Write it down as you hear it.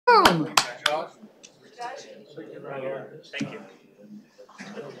welcome. Thank you.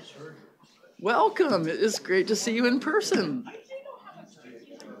 Welcome. It is great to see you in person.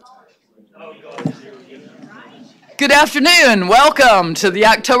 Good afternoon. Welcome to the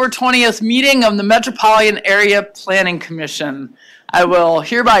October 20th meeting of the Metropolitan Area Planning Commission. I will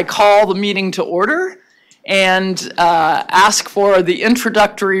hereby call the meeting to order and ask for the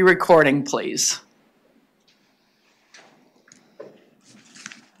introductory recording, please.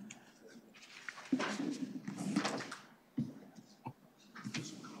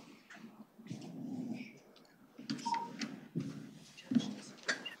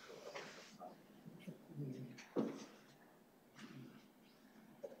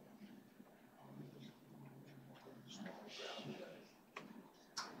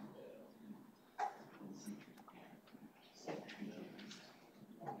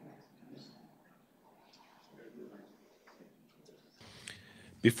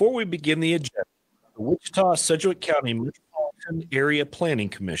 Before we begin the agenda, the Wichita-Sedgwick County Metropolitan Area Planning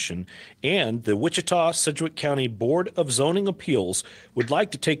Commission and the Wichita-Sedgwick County Board of Zoning Appeals would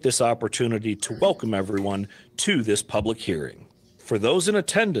like to take this opportunity to welcome everyone to this public hearing. For those in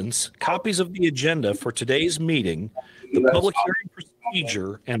attendance, copies of the agenda for today's meeting, the public hearing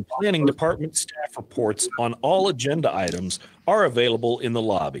procedure, and planning department staff reports on all agenda items are available in the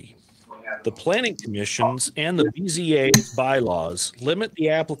lobby. The Planning Commission's and the BZA's bylaws limit the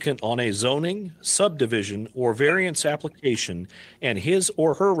applicant on a zoning, subdivision, or variance application and his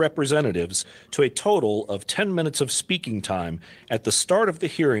or her representatives to a total of 10 minutes of speaking time at the start of the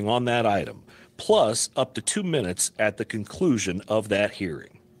hearing on that item, plus up to 2 minutes at the conclusion of that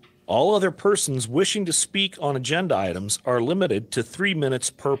hearing. All other persons wishing to speak on agenda items are limited to 3 minutes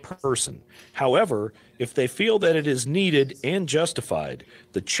per person. However, if they feel that it is needed and justified,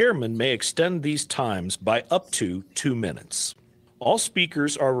 the chairman may extend these times by up to 2 minutes. All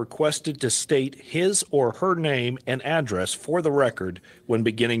speakers are requested to state his or her name and address for the record when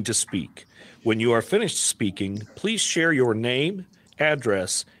beginning to speak. When you are finished speaking, please share your name,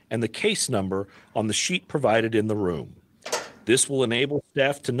 address, and the case number on the sheet provided in the room. This will enable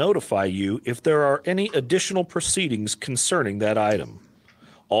staff to notify you if there are any additional proceedings concerning that item.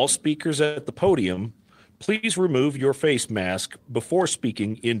 All speakers at the podium, please remove your face mask before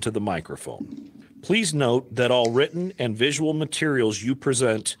speaking into the microphone. Please note that all written and visual materials you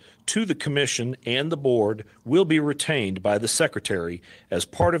present to the commission and the board will be retained by the secretary as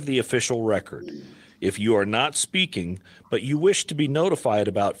part of the official record. If you are not speaking, but you wish to be notified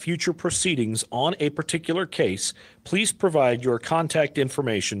about future proceedings on a particular case, please provide your contact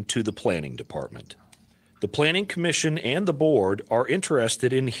information to the Planning Department. The Planning Commission and the Board are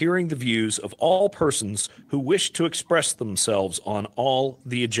interested in hearing the views of all persons who wish to express themselves on all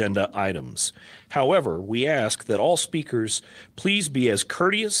the agenda items. However, we ask that all speakers please be as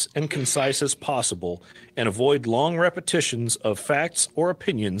courteous and concise as possible and avoid long repetitions of facts or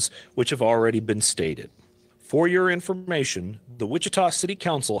opinions which have already been stated. For your information, the Wichita City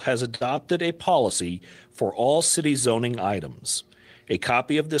Council has adopted a policy for all city zoning items. A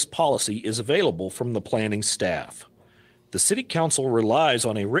copy of this policy is available from the planning staff. The City Council relies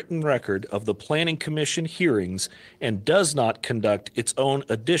on a written record of the Planning Commission hearings and does not conduct its own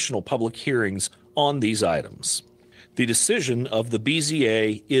additional public hearings on these items. The decision of the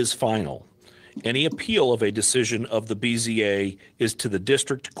BZA is final. Any appeal of a decision of the BZA is to the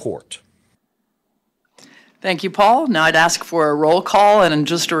district court. Thank you, Paul. Now I'd ask for a roll call, and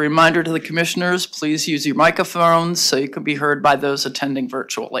just a reminder to the commissioners, please use your microphones so you can be heard by those attending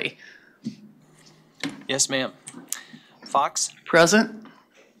virtually. Yes, ma'am. Fox? Present.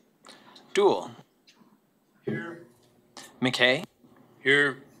 Dool? Here. McKay?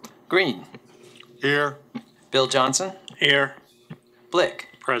 Here. Green? Here. Bill Johnson? Here. Blick?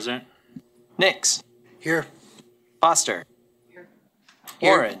 Present. Nix? Here. Foster? Here.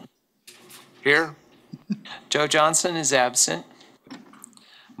 Warren? Here. Joe Johnson is absent.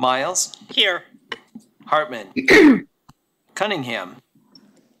 Miles? Here. Hartman? Cunningham?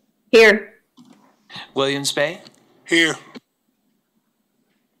 Here. Williams Bay? Here.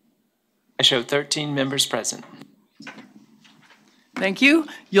 I show 13 members present. Thank you.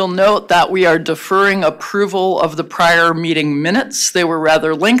 You'll note that we are deferring approval of the prior meeting minutes. They were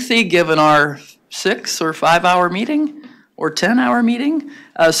rather lengthy given our 6 or 5 hour meeting or 10-hour meeting.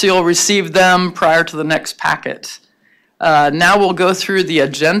 So you'll receive them prior to the next packet. Now we'll go through the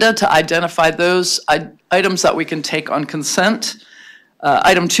agenda to identify those items that we can take on consent.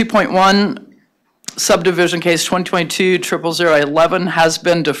 Item 2.1, subdivision case 2022-00011 has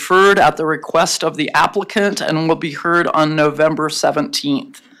been deferred at the request of the applicant and will be heard on November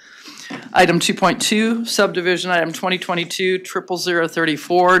 17th. Item 2.2, subdivision item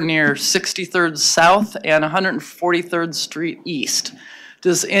 2022-00034 near 63rd South and 143rd Street East.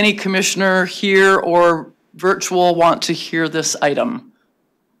 Does any commissioner here or virtual want to hear this item?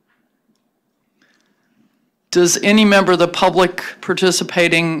 Does any member of the public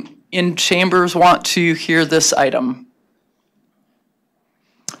participating in chambers want to hear this item?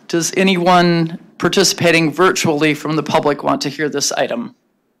 Does anyone participating virtually from the public want to hear this item?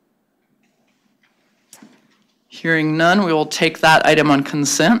 Hearing none, we will take that item on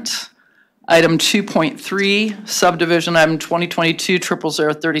consent. Item 2.3, subdivision item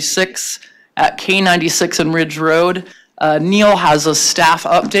 2022-00036 at K96 and Ridge Road. Neil has a staff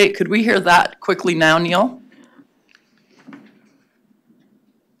update. Could we hear that quickly now, Neil?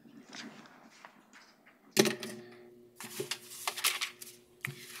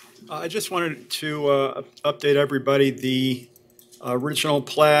 I just wanted to update everybody. The original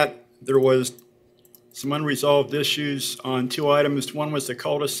plat, there was some unresolved issues on two items. One was the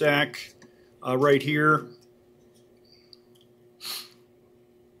cul-de-sac right here.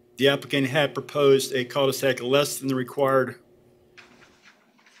 The applicant had proposed a cul-de-sac less than the required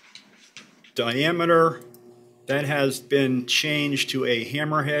diameter. That has been changed to a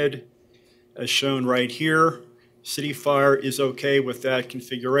hammerhead as shown right here. City Fire is okay with that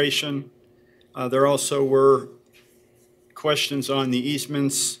configuration. There also were questions on the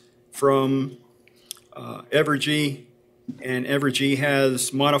easements from Evergy, and Evergy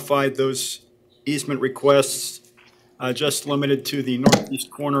has modified those easement requests just limited to the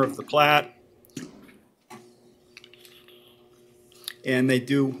northeast corner of the plat. And they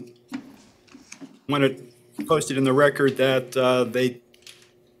do want to post it in the record that they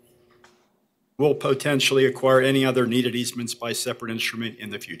will potentially acquire any other needed easements by separate instrument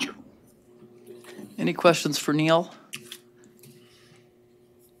in the future. Any questions for Neil?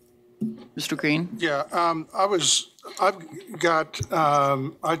 Mr. Green? Yeah, I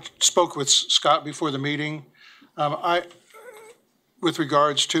spoke with Scott before the meeting. With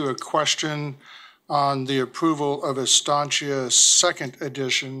regards to a question on the approval of Estancia second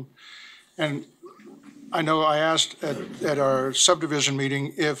edition, and I know I asked at our subdivision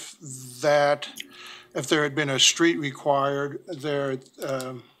meeting if there had been a street required there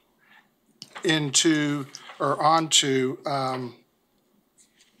into or onto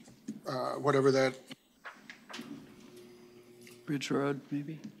whatever that. Ridge Road,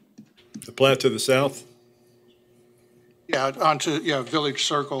 maybe? The plat to the south? Yeah, onto, yeah, Village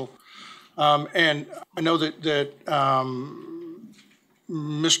Circle. And I know that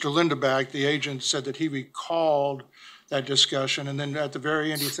Mr. Lindeback, the agent, said that he recalled that discussion. And then at the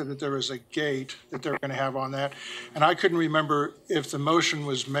very end, he said that there was a gate that they were going to have on that. And I couldn't remember if the motion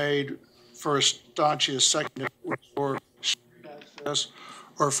was made for Estancia second or access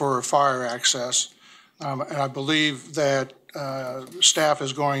or for fire access. And I believe that staff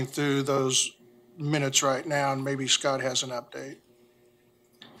is going through those minutes right now, and maybe Scott has an update.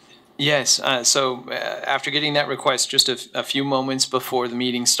 Yes, so after getting that request just a few moments before the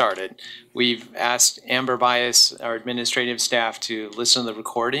meeting started, we've asked Amber Bias, our administrative staff, to listen to the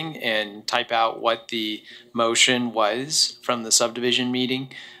recording and type out what the motion was from the subdivision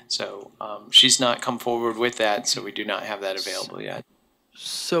meeting. So she's not come forward with that, so we do not have that available yet.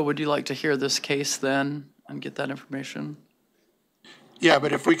 So would you like to hear this case then and get that information? Yeah,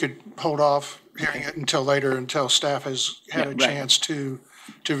 but if we could hold off hearing it until later, until staff has had a chance to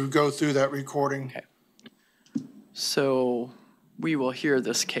go through that recording. Okay. So we will hear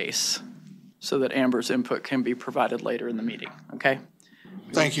this case so that Amber's input can be provided later in the meeting, okay?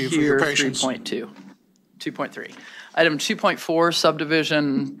 Thank you for your patience. 2.3. Item 2.4,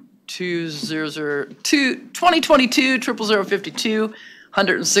 subdivision 2022-00052,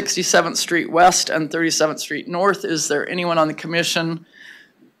 167th Street West and 37th Street North. Is there anyone on the commission,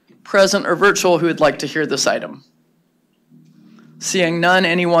 present or virtual, who would like to hear this item? Seeing none,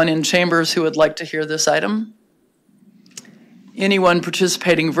 anyone in chambers who would like to hear this item? Anyone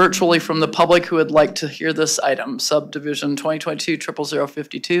participating virtually from the public who would like to hear this item? Subdivision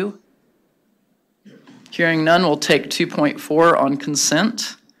 2022-00052. Hearing none, we'll take 2.4 on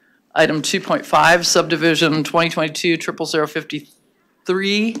consent. Item 2.5, subdivision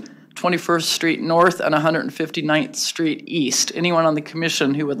 2022-00053, 21st Street North and 159th Street East. Anyone on the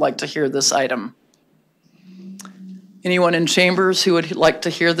commission who would like to hear this item? Anyone in chambers who would like to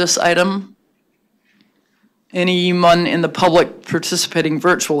hear this item? Anyone in the public participating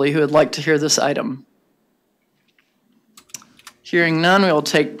virtually who would like to hear this item? Hearing none, we will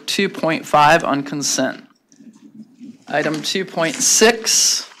take 2.5 on consent. Item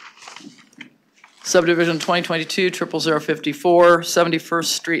 2.6, Subdivision 2022-00054, 71st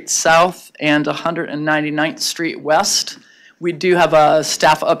Street South and 199th Street West. We do have a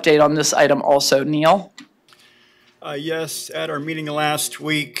staff update on this item also. Neil? Yes, at our meeting last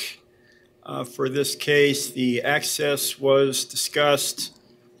week, for this case, the access was discussed.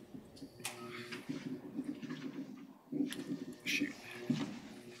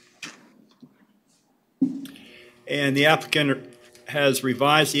 And the applicant has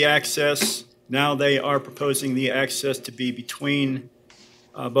revised the access. Now they are proposing the access to be between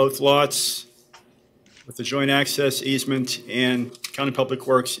both lots with the joint access easement, and County Public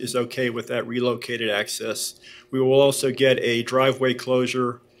Works is okay with that relocated access. We will also get a driveway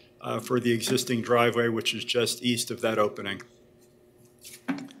closure for the existing driveway, which is just east of that opening.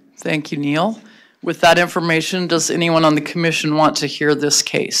 Thank you, Neil. With that information, does anyone on the commission want to hear this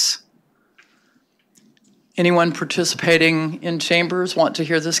case? Anyone participating in chambers want to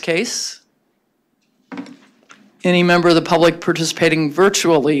hear this case? Any member of the public participating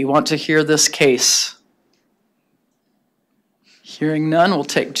virtually want to hear this case? Hearing none, we'll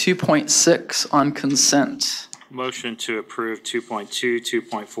take 2.6 on consent. Motion to approve 2.2,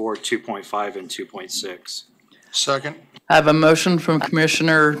 2.4, 2.5, and 2.6. Second. I have a motion from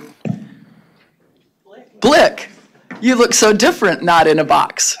Commissioner Blick. You look so different, not in a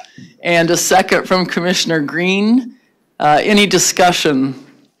box. And a second from Commissioner Green. Any discussion?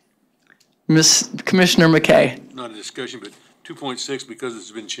 Commissioner McKay. Not a discussion, but 2.6, because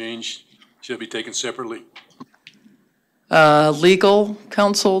it's been changed, should be taken separately. Legal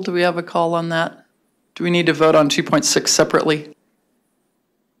counsel, do we have a call on that? Do we need to vote on 2.6 separately?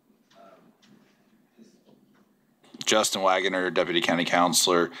 Justin Wagoner, Deputy County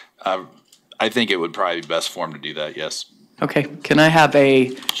Counselor. I think it would probably be best for him to do that, yes. Okay, can I have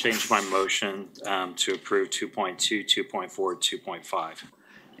a... Change my motion to approve 2.2, 2.4, 2.5.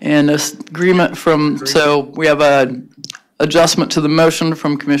 And agreement from, so we have a adjustment to the motion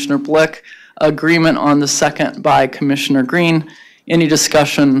from Commissioner Blick, agreement on the second by Commissioner Green. Any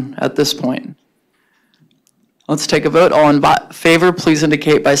discussion at this point? Let's take a vote. All in favor, please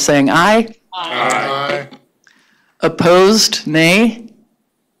indicate by saying aye. Aye. Opposed, nay.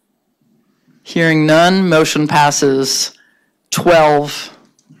 Hearing none, motion passes 12-0,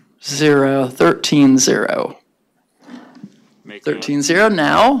 13-0. 13-0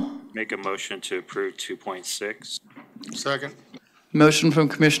 now. Make a motion to approve 2.6. Second. Motion from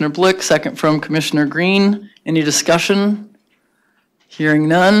Commissioner Blick, second from Commissioner Green. Any discussion? Hearing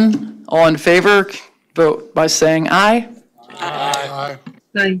none. All in favor, vote by saying aye. Aye.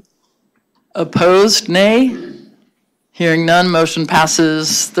 Aye. Opposed, nay. Hearing none, motion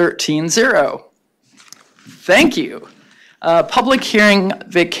passes 13-0. Thank you. Public hearing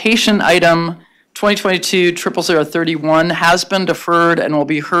vacation item 2022-00031 has been deferred and will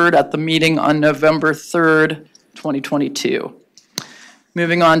be heard at the meeting on November 3rd, 2022.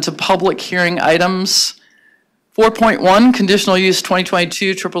 Moving on to public hearing items. 4.1, conditional use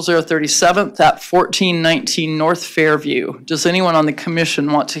 2022-00037 at 1419 North Fairview. Does anyone on the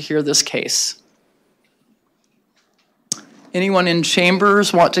commission want to hear this case? Anyone in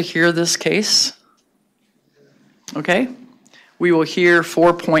chambers want to hear this case? Okay. We will hear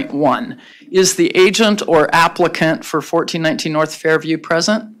 4.1. Is the agent or applicant for 1419 North Fairview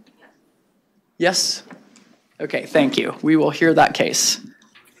present? Yes? Okay, thank you. We will hear that case.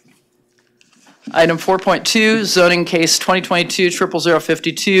 Item 4.2, zoning case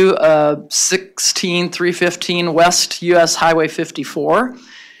 2022-00052, 16315 West US Highway 54.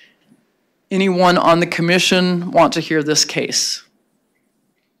 Anyone on the commission want to hear this case?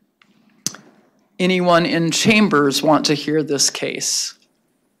 Anyone in chambers want to hear this case?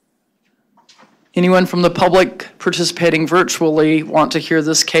 Anyone from the public participating virtually want to hear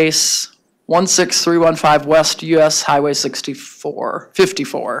this case? 16315 West US Highway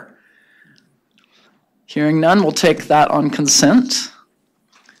 54. Hearing none, we'll take that on consent.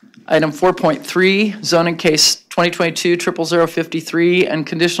 Item 4.3, zoning case 2022-00053 and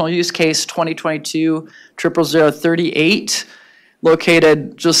conditional use case 2022-00038,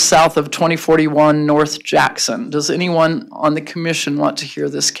 located just south of 2041 North Jackson. Does anyone on the commission want to hear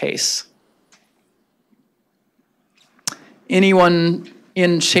this case? Anyone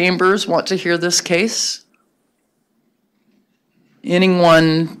in chambers want to hear this case?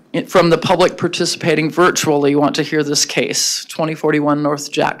 Anyone from the public participating virtually want to hear this case? 2041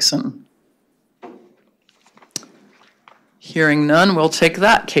 North Jackson. Hearing none, we'll take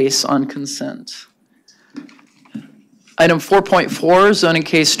that case on consent. Item 4.4, zoning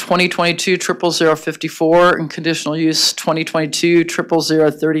case 2022-00054 and conditional use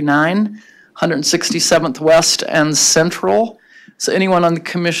 2022-00039, 167th West and Central, Does anyone on the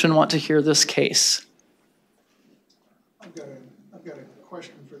commission want to hear this case? I've got a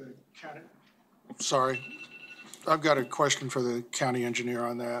question for the county. Sorry. I've got a question for the county engineer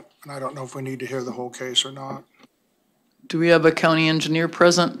on that, and I don't know if we need to hear the whole case or not. Do we have a county engineer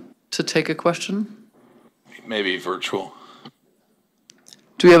present to take a question? Maybe virtual.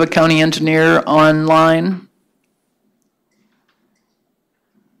 Do we have a county engineer online?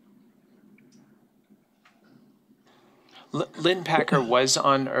 Lynn Packer was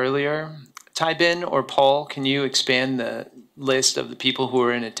on earlier. Ty-Ben or Paul, can you expand the list of the people who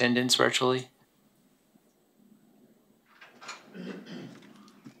are in attendance virtually?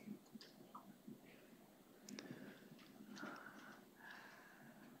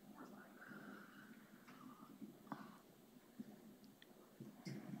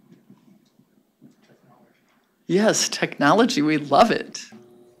 Yes, technology, we love it.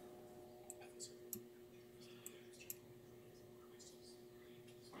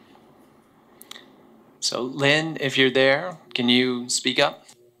 So Lynn, if you're there, can you speak up?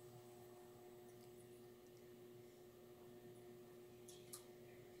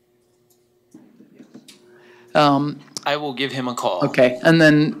 I will give him a call. Okay, and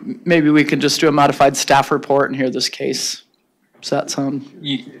then maybe we could just do a modified staff report and hear this case. Does that sound?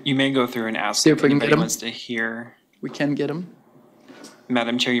 You may go through and ask See if if we can get anybody him. wants to hear. We can get him.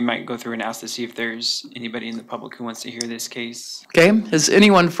 Madam Chair, you might go through and ask to see if there's anybody in the public who wants to hear this case. Okay, does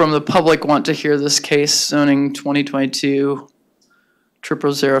anyone from the public want to hear this case, zoning 2022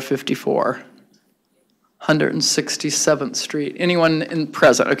 00054, 167th Street? Anyone in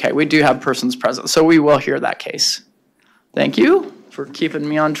present? Okay, we do have persons present, so we will hear that case. Thank you for keeping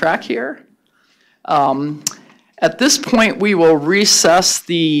me on track here. At this point, we will recess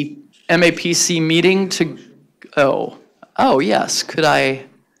the MAPC meeting to, oh yes, could I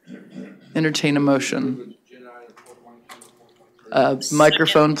entertain a motion?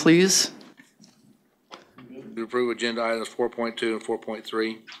 Microphone, please. To approve agenda items 4.2 and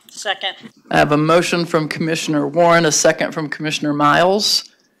 4.3. Second. I have a motion from Commissioner Warren, a second from Commissioner Miles.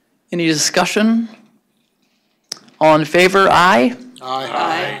 Any discussion? All in favor, aye.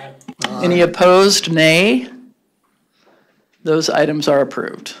 Aye. Any opposed, nay. Those items are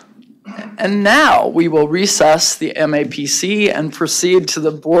approved. And now we will recess the MAPC and proceed to the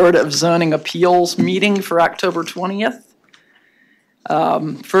Board of Zoning Appeals meeting for October 20th.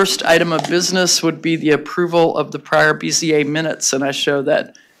 First item of business would be the approval of the prior BZA minutes, and I show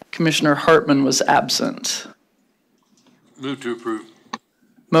that Commissioner Hartman was absent. Move to approve.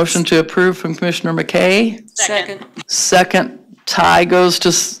 Motion to approve from Commissioner McKay. Second. Second tie goes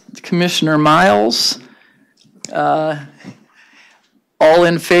to Commissioner Miles. All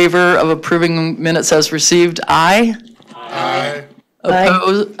in favor of approving minutes as received, aye. Aye.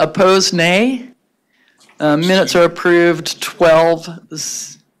 Opposed, nay. Minutes are approved, 12,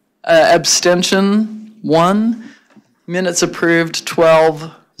 abstention, 1. Minutes approved,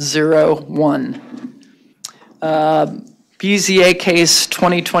 12-0-1. BZA case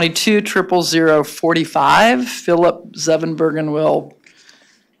 2022-00045, Philip Zevenbergen will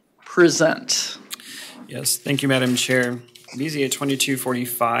present. Yes, thank you, Madam Chair. BZA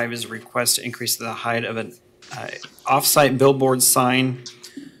 2245 is a request to increase the height of an off-site billboard sign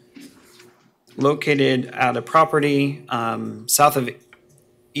located at a property south of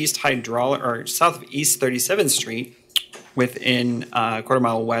East 37th Street within a quarter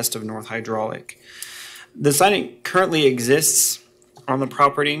mile west of North Hydraulic. The sign currently exists on the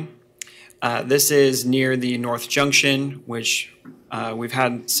property. This is near the North Junction, which we've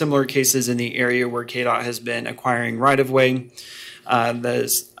had similar cases in the area where KDOT has been acquiring right-of-way.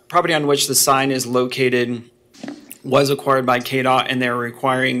 The property on which the sign is located was acquired by KDOT, and they're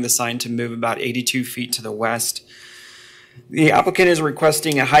requiring the sign to move about 82 feet to the west. The applicant is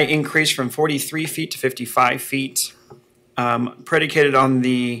requesting a height increase from 43 feet to 55 feet, predicated on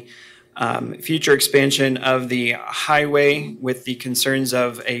the future expansion of the highway with the concerns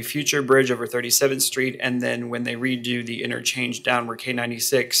of a future bridge over 37th Street, and then when they redo the interchange down where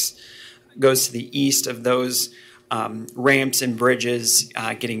K96 goes to the east of those ramps and bridges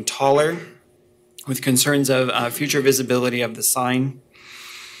getting taller, with concerns of future visibility of the sign.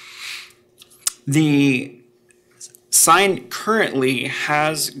 The sign currently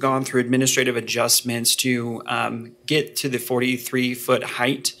has gone through administrative adjustments to get to the 43-foot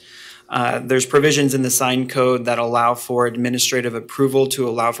height. There's provisions in the sign code that allow for administrative approval to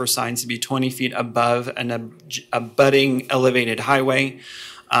allow for signs to be 20 feet above an abutting elevated highway.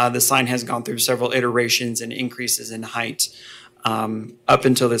 The sign has gone through several iterations and increases in height. Up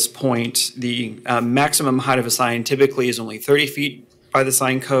until this point, the maximum height of a sign typically is only 30 feet by the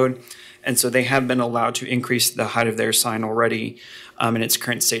sign code. And so they have been allowed to increase the height of their sign already in its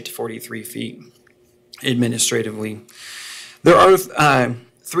current state to 43 feet administratively. There are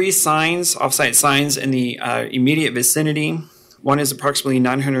 3 signs, off-site signs in the immediate vicinity. One is approximately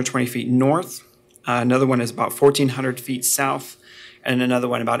 920 feet north. Another one is about 1,400 feet south, and another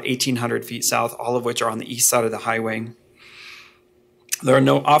one about 1,800 feet south, all of which are on the east side of the highway. There are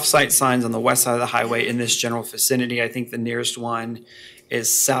no off-site signs on the west side of the highway in this general vicinity. I think the nearest one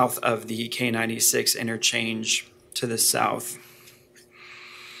is south of the K96 interchange to the south.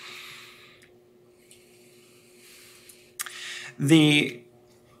 The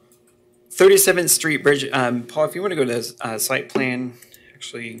 37th Street Bridge, Paul, if you want to go to the site plan,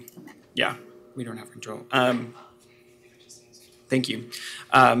 actually, yeah, we don't have control. Thank you.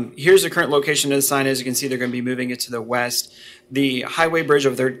 Here's the current location of the sign. As you can see, they're going to be moving it to the west. The highway bridge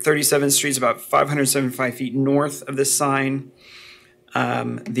of 37th Street is about 575 feet north of the sign.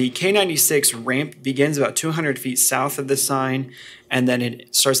 The K96 ramp begins about 200 feet south of the sign, and then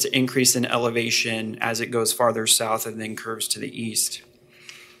it starts to increase in elevation as it goes farther south and then curves to the east.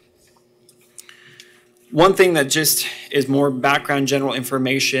 One thing that just is more background general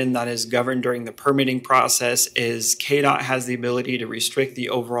information that is governed during the permitting process is KDOT has the ability to restrict the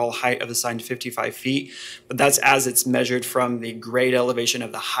overall height of the sign to 55 feet, but that's as it's measured from the grade elevation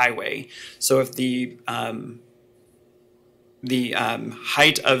of the highway. So if the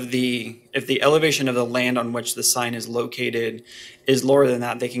height of if the elevation of the land on which the sign is located is lower than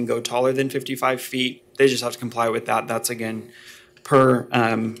that, they can go taller than 55 feet. They just have to comply with that. That's again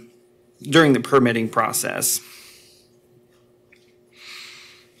during the permitting process.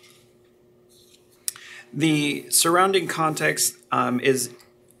 The surrounding context is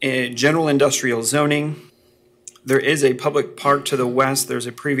a general industrial zoning. There is a public park to the west. There's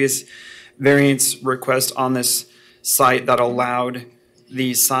a previous variance request on this site that allowed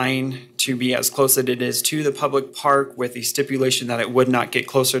the sign to be as close as it is to the public park, with the stipulation that it would not get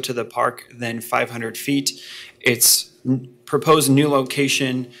closer to the park than 500 feet. Its proposed new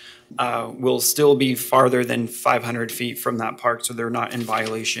location will still be farther than 500 feet from that park, so they're not in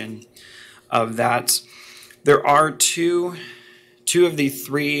violation of that. There are two of the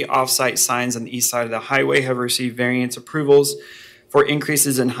 3 off-site signs on the east side of the highway have received variance approvals for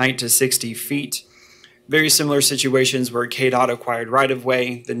increases in height to 60 feet. Very similar situations where KDOT acquired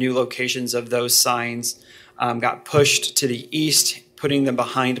right-of-way. The new locations of those signs got pushed to the east, putting them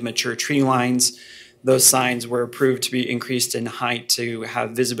behind mature tree lines. Those signs were approved to be increased in height to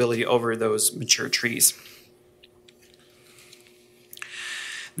have visibility over those mature trees.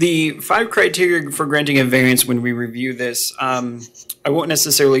 The 5 criteria for granting a variance when we review this, I won't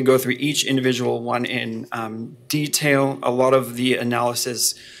necessarily go through each individual one in detail. A lot of the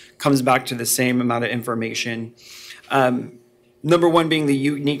analysis comes back to the same amount of information. Number 1 being the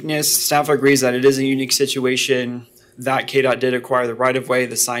uniqueness. Staff agrees that it is a unique situation, that KDOT did acquire the right-of-way.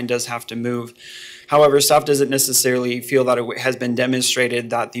 The sign does have to move. However, staff doesn't necessarily feel that it has been demonstrated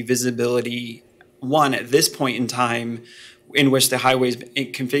that the visibility, one, at this point in time in which the highway is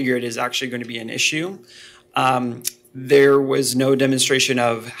configured, is actually going to be an issue. There was no demonstration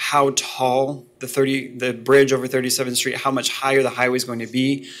of how tall the bridge over 37th Street, how much higher the highway is going to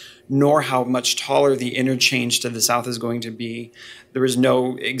be, nor how much taller the interchange to the south is going to be. There was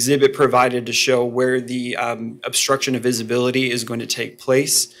no exhibit provided to show where the obstruction of visibility is going to take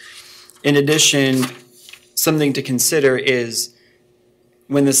place. In addition, something to consider is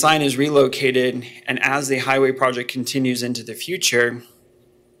when the sign is relocated and as the highway project continues into the future,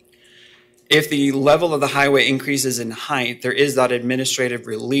 if the level of the highway increases in height, there is that administrative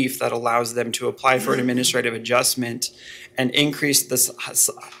relief that allows them to apply for an administrative adjustment and increase the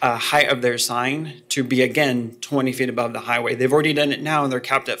height of their sign to be, again, 20 feet above the highway. They've already done it now and they're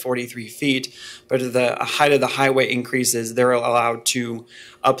capped at 43 feet, but if the height of the highway increases, they're allowed to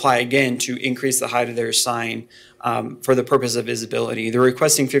apply again to increase the height of their sign for the purpose of visibility. They're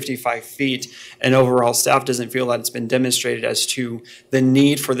requesting 55 feet, and overall staff doesn't feel that it's been demonstrated as to the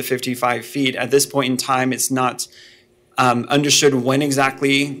need for the 55 feet. At this point in time, it's not understood when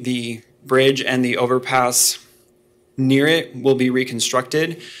exactly the bridge and the overpass near it will be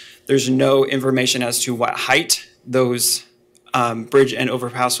reconstructed. There's no information as to what height those bridge and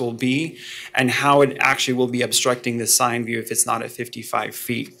overpass will be and how it actually will be obstructing the sign view if it's not at 55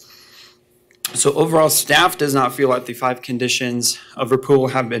 feet. So overall, staff does not feel that the 5 conditions of approval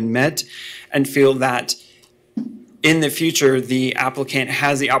have been met and feel that In the future, the applicant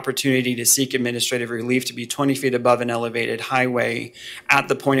has the opportunity to seek administrative relief to be 20 feet above an elevated highway at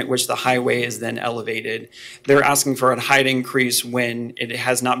the point at which the highway is then elevated. They're asking for a height increase when it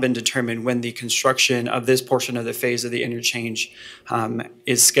has not been determined when the construction of this portion of the phase of the interchange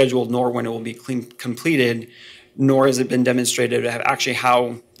is scheduled, nor when it will be completed, nor has it been demonstrated actually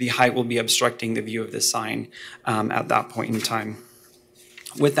how the height will be obstructing the view of the sign at that point in time.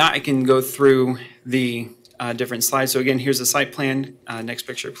 With that, I can go through the different slides. So again, here's the site plan. Next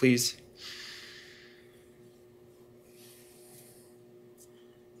picture, please.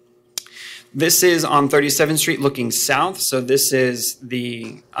 This is on 37th Street looking south. So this is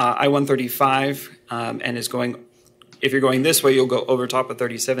the I-135 and is going, if you're going this way, you'll go over top of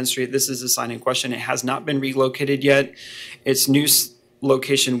 37th Street. This is the sign in question. It has not been relocated yet. Its new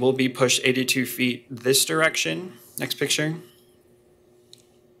location will be pushed 82 feet this direction. Next picture.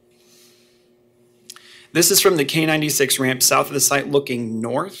 This is from the K96 ramp south of the site looking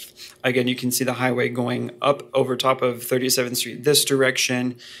north. Again, you can see the highway going up over top of 37th Street this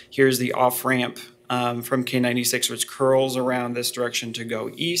direction. Here's the off ramp from K96, which curls around this direction to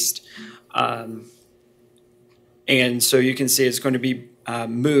go east. And so you can see it's going to be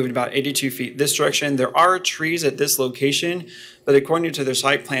moved about 82 feet this direction. There are trees at this location, but according to their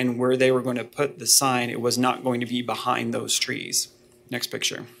site plan where they were going to put the sign, it was not going to be behind those trees. Next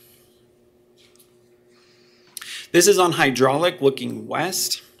picture. This is on Hydraulic looking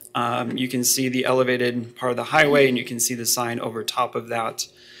west. You can see the elevated part of the highway and you can see the sign over top of that.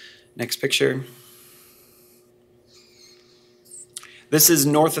 Next picture. This is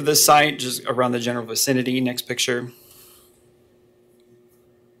north of the site, just around the general vicinity. Next picture.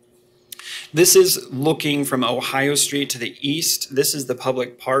 This is looking from Ohio Street to the east. This is the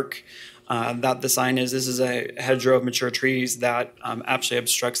public park that the sign is. This is a hedgerow of mature trees that actually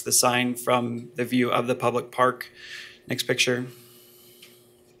obstructs the sign from the view of the public park. Next picture.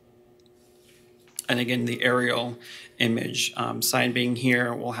 And again, the aerial image. Sign being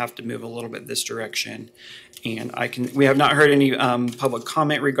here, we'll have to move a little bit this direction. And we have not heard any public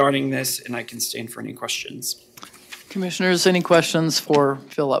comment regarding this, and I can stand for any questions. Commissioners, any questions for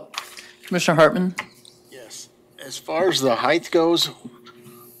Philip? Commissioner Hartman? Yes. As far as the height goes,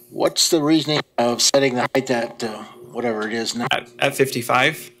 what's the reasoning of setting the height at whatever it is now? At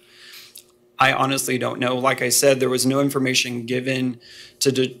 55? I honestly don't know. Like I said, there was no information given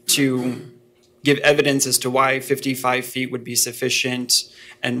to give evidence as to why 55 feet would be sufficient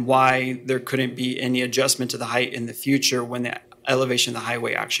and why there couldn't be any adjustment to the height in the future when the elevation of the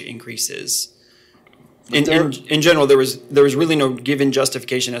highway actually increases. In general, there was really no given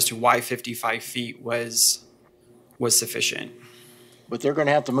justification as to why 55 feet was sufficient. But they're going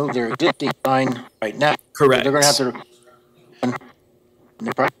to have to move their existing sign right now. Correct. They're going to have to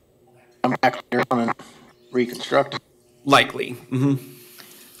they're probably come back later on and reconstruct it. Likely.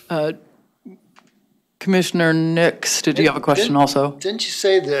 Mm-hmm. Commissioner Nix, did you have a question also? Didn't you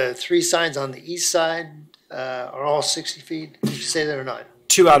say the three signs on the east side are all 60 feet? Did you say that or not?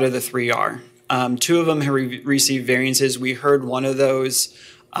 2 out of the 3 are. 2 of them have received variances. We heard one of those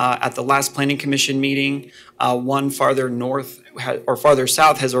at the last Planning Commission meeting. One farther north or farther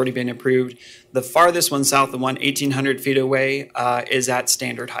south has already been approved. The farthest one south, the one 1,800 feet away, is at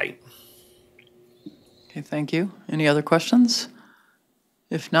standard height. Okay, thank you. Any other questions?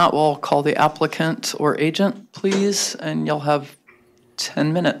 If not, we'll call the applicant or agent, please, and you'll have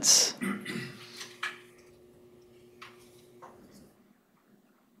 10 minutes.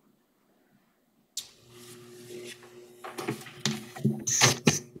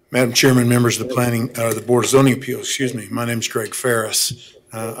 Madam Chairman, members of the Board of Zoning Appeals, excuse me. My name is Greg Ferris.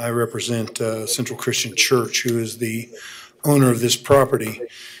 I represent Central Christian Church, who is the owner of this property.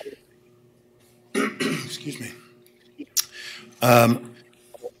 Excuse me.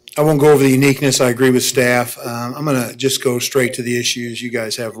 I won't go over the uniqueness. I agree with staff. I'm going to just go straight to the issues. You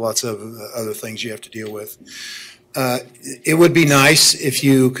guys have lots of other things you have to deal with. It would be nice if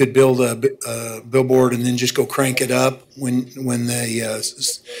you could build a billboard and then just go crank it up when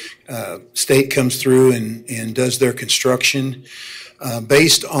the state comes through and does their construction.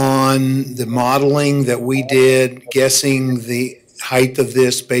 Based on the modeling that we did, guessing the height of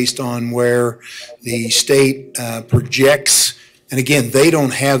this based on where the state projects. And again, they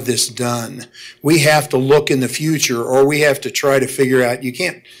don't have this done. We have to look in the future, or we have to try to figure out, you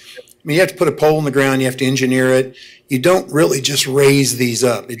can't, I mean, you have to put a pole in the ground, you have to engineer it. You don't really just raise these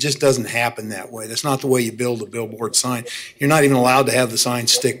up. It just doesn't happen that way. That's not the way you build a billboard sign. You're not even allowed to have the sign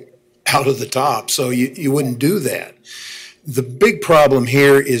stick out of the top, so you wouldn't do that. The big problem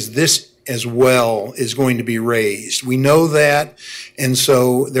here is this as well is going to be raised. We know that, and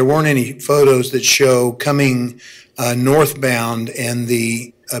so there weren't any photos that show coming northbound and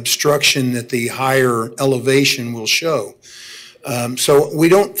the obstruction that the higher elevation will show. So we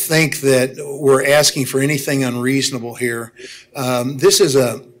don't think that we're asking for anything unreasonable here. This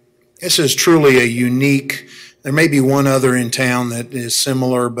is truly a unique. There may be one other in town that is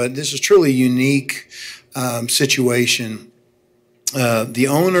similar, but this is truly a unique situation. The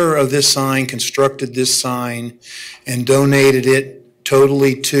owner of this sign constructed this sign and donated it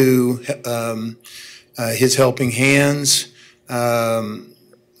totally to his helping hands.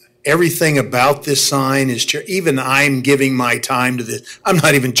 Everything about this sign is, even I'm giving my time to this. I'm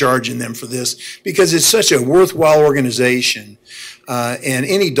not even charging them for this because it's such a worthwhile organization. And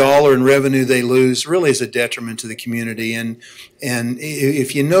any dollar in revenue they lose really is a detriment to the community. And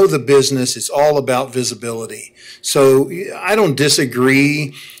if you know the business, it's all about visibility. So I don't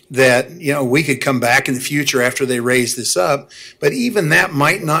disagree that, you know, we could come back in the future after they raise this up, but even that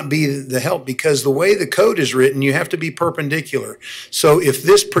might not be the help because the way the code is written, you have to be perpendicular. So if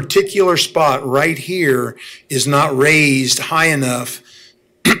this particular spot right here is not raised high enough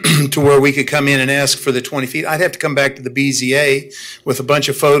to where we could come in and ask for the 20 feet, I'd have to come back to the BZA with a bunch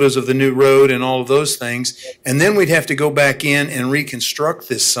of photos of the new road and all of those things. And then we'd have to go back in and reconstruct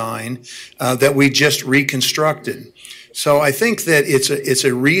this sign that we just reconstructed. So I think that it's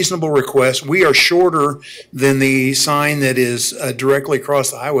a reasonable request. We are shorter than the sign that is directly across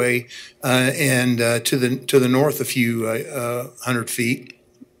the highway and to the north a few hundred feet.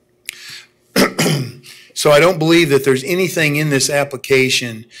 So I don't believe that there's anything in this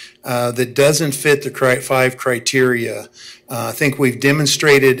application that doesn't fit the 5 criteria. I think we've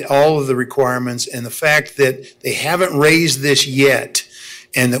demonstrated all of the requirements, and the fact that they haven't raised this yet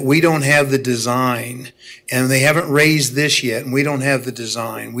and that we don't have the design, and they haven't raised this yet and we don't have the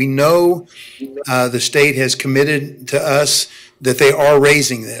design. We know the state has committed to us that they are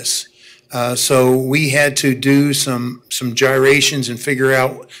raising this. So we had to do some gyrations and figure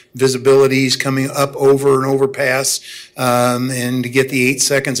out visibilities coming up over an overpass and to get the 8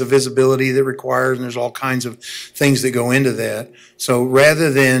 seconds of visibility that requires, and there's all kinds of things that go into that. So rather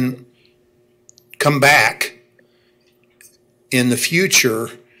than come back in the future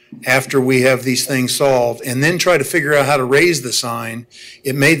after we have these things solved and then try to figure out how to raise the sign,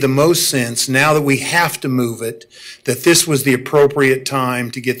 it made the most sense, now that we have to move it, that this was the appropriate time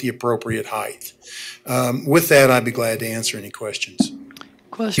to get the appropriate height. With that, I'd be glad to answer any questions.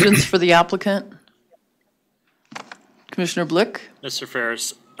 Questions for the applicant? Commissioner Blick? Mr.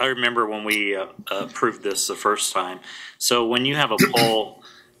 Ferris, I remember when we approved this the first time. So when you have a pole,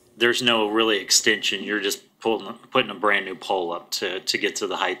 there's no really extension. You're just putting a brand new pole up to get to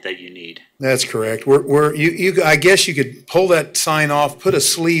the height that you need. That's correct. I guess you could pull that sign off, put a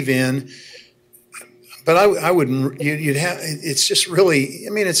sleeve in, but I wouldn't. You'd have. It's just really. I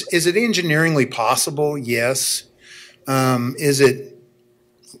mean, is it engineeringly possible? Yes. Is it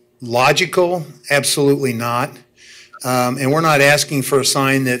logical? Absolutely not. And we're not asking for a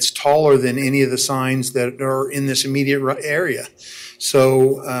sign that's taller than any of the signs that are in this immediate area.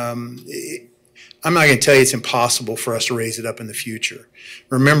 So I'm not going to tell you it's impossible for us to raise it up in the future.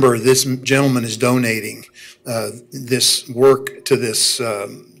 Remember, this gentleman is donating this work to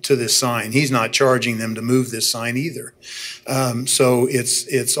this sign. He's not charging them to move this sign either. So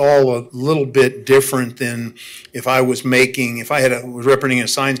it's all a little bit different than if I was making, if I was representing a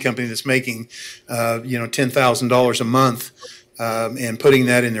signs company that's making, $10,000 a month and putting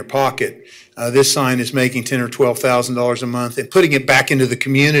that in their pocket. This sign is making $10,000 or $12,000 a month and putting it back into the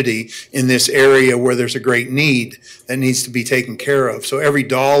community in this area where there's a great need that needs to be taken care of. So every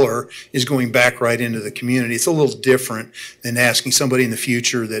dollar is going back right into the community. It's a little different than asking somebody in the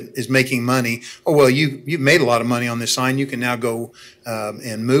future that is making money, oh, well, you've made a lot of money on this sign. You can now go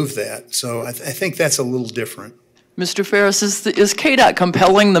and move that. So I think that's a little different. Mr. Ferris, is KDOT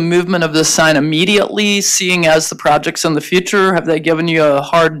compelling the movement of this sign immediately, seeing as the project's in the future? Have they given you a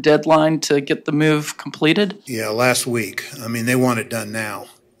hard deadline to get the move completed? Yeah, last week. I mean, they want it done now.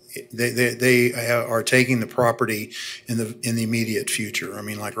 They are taking the property in the immediate future. I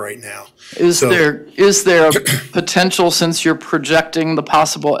mean, like right now. Is there a potential, since you're projecting the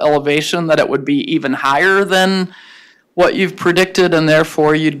possible elevation, that it would be even higher than what you've predicted, and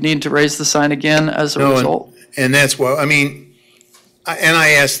therefore you'd need to raise the sign again as a result? And that's why, I mean, I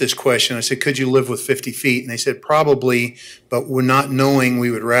asked this question. I said, could you live with 50 feet? And they said, probably, but we're not knowing. We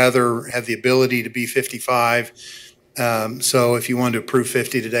would rather have the ability to be 55. So if you wanted to approve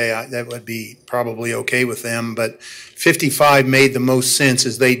 50 today, that would be probably okay with them. But 55 made the most sense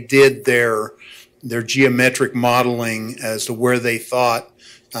as they did their geometric modeling as to where they thought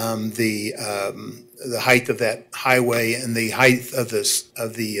the the height of that highway and the height of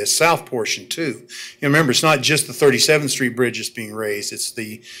the south portion too. And remember, it's not just the 37th Street bridge that's being raised; it's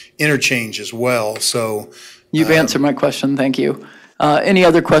the interchange as well. So you've answered my question. Thank you. Any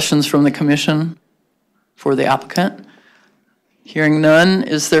other questions from the commission for the applicant? Hearing none,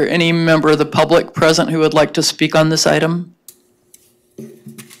 is there any member of the public present who would like to speak on this item?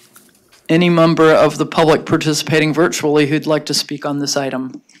 Any member of the public participating virtually who'd like to speak on this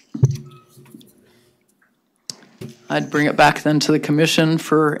item? I'd bring it back then to the commission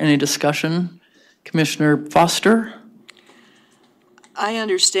for any discussion. Commissioner Foster? I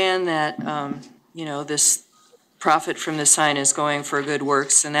understand that, you know, this profit from the sign is going for good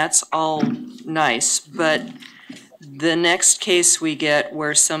works, and that's all nice, but the next case we get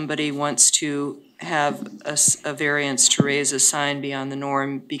where somebody wants to have a variance to raise a sign beyond the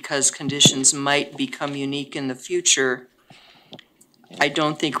norm because conditions might become unique in the future, I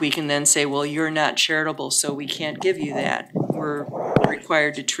don't think we can then say, well, you're not charitable, so we can't give you that. We're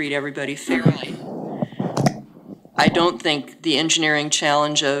required to treat everybody fairly. I don't think the engineering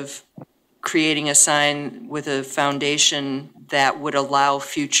challenge of creating a sign with a foundation that would allow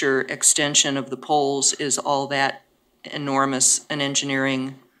future extension of the poles is all that enormous an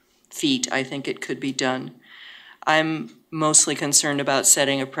engineering feat. I think it could be done. I'm mostly concerned about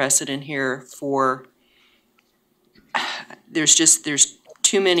setting a precedent here for, there's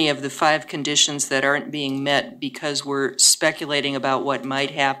too many of the 5 conditions that aren't being met because we're speculating about what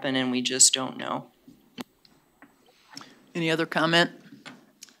might happen and we just don't know. Any other comment?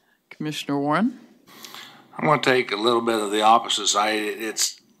 Commissioner Warren? I'm going to take a little bit of the opposite side.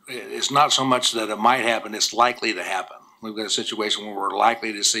 It's not so much that it might happen, it's likely to happen. We've got a situation where we're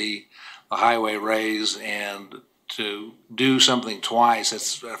likely to see the highway raise, and to do something twice,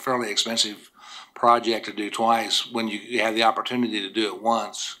 it's a fairly expensive project to do twice. When you have the opportunity to do it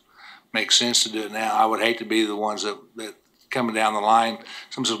once, makes sense to do it now. I would hate to be the ones that coming down the line,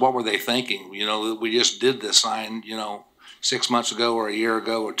 someone says, what were they thinking? You know, we just did this sign, you know, 6 months ago or a year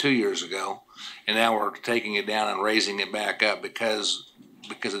ago or 2 years ago, and now we're taking it down and raising it back up because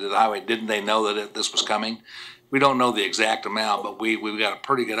of the highway. Didn't they know that this was coming? We don't know the exact amount, but we've got a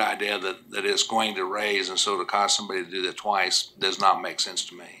pretty good idea that it's going to raise, and so to cause somebody to do that twice does not make sense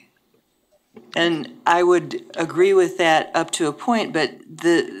to me. And I would agree with that up to a point, but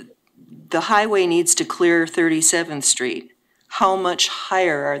the highway needs to clear 37th Street. How much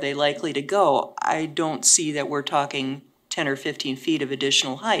higher are they likely to go? I don't see that we're talking 10 or 15 feet of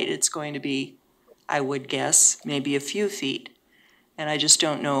additional height. It's going to be, I would guess, maybe a few feet. And I just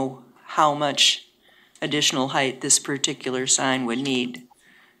don't know how much additional height this particular sign would need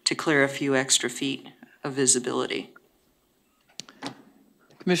to clear a few extra feet of visibility.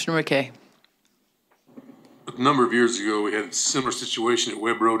 Commissioner McKay. A number of years ago, we had a similar situation at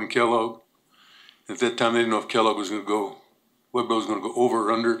Webb Road and Kellogg. At that time, they didn't know if Kellogg was going to go, Webb Road was going to go over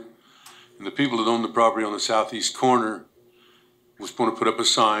or under. And the people that owned the property on the southeast corner was going to put up a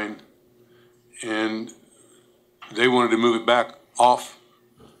sign, and they wanted to move it back off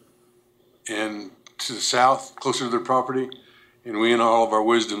and to the south, closer to their property. And we, in all of our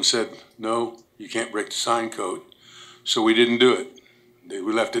wisdom, said, no, you can't break the sign code. So we didn't do it.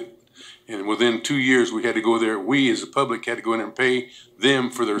 We left it. And within 2 years, we had to go there. We, as the public, had to go in and pay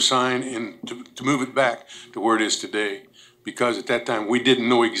them for their sign and to move it back to where it is today. Because at that time, we didn't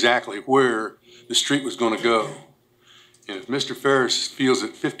know exactly where the street was going to go. And if Mr. Ferris feels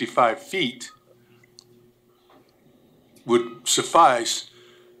that 55 feet would suffice,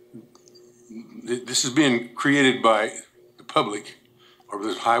 this is being created by the public or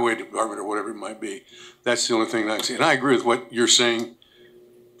the highway department or whatever it might be. That's the only thing that I can say. And I agree with what you're saying.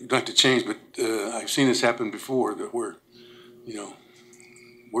 Not to change, but I've seen this happen before, that we're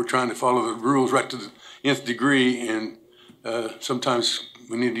trying to follow the rules right to the nth degree, and sometimes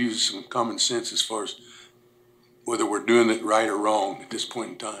we need to use some common sense as far as whether we're doing it right or wrong at this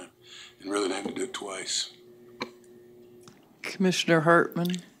point in time, and rather than having to do it twice. Commissioner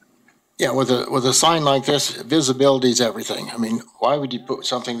Hartman. Yeah, with a sign like this, visibility is everything. I mean, why would you put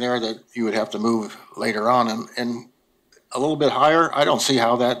something there that you would have to move later on? And a little bit higher, I don't see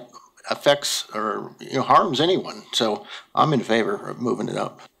how that affects or harms anyone. So I'm in favor of moving it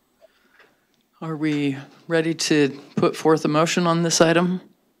up. Are we ready to put forth a motion on this item?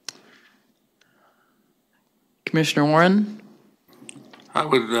 Commissioner Warren? I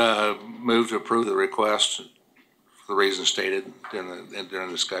would move to approve the request for the reasons stated during the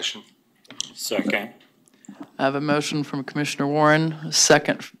discussion. Second. I have a motion from Commissioner Warren, a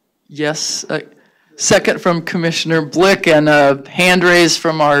second, yes, second from Commissioner Blick, and a hand raise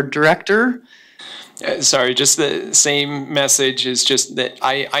from our director. Sorry, just the same message is just that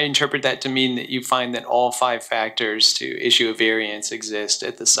I interpret that to mean that you find that all 5 factors to issue a variance exist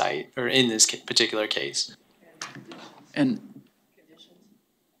at the site or in this particular case. And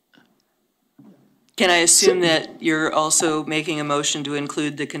Can I assume that you're also making a motion to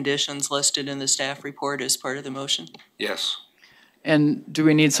include the conditions listed in the staff report as part of the motion? Yes. And do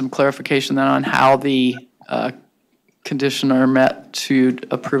we need some clarification then on how the condition are met to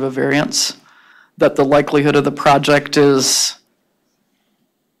approve a variance? That the likelihood of the project is,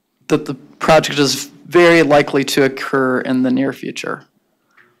 that the project is very likely to occur in the near future.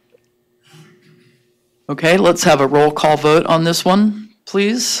 Okay, let's have a roll call vote on this one,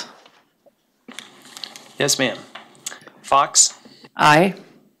 please. Yes, ma'am. Fox? Aye.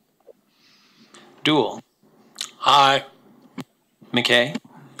 Dool? Aye. McKay?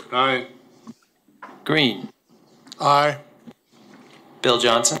 Aye. Green? Aye. Bill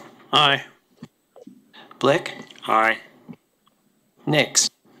Johnson? Aye. Blick? Aye. Nix?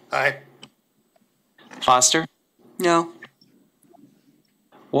 Aye. Foster? No.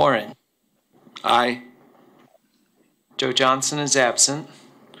 Warren? Aye. Joe Johnson is absent.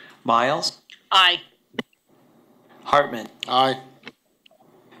 Miles? Aye. Hartman? Aye.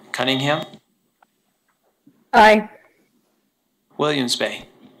 Cunningham? Aye. Williams Bay?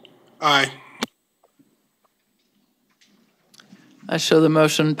 Aye. I show the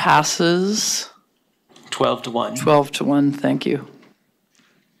motion passes 12 to 1. 12 to 1. Thank you.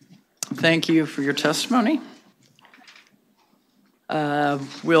 Thank you for your testimony.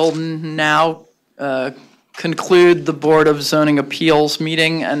 We'll now conclude the Board of Zoning Appeals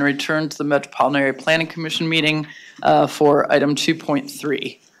meeting and return to the Metropolitan Area Planning Commission meeting for item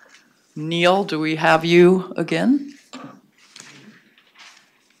 2.3. Neil, do we have you again?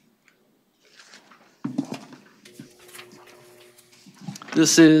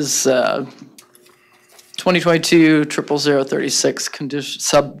 This is 2022-00036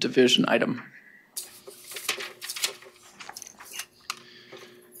 subdivision item.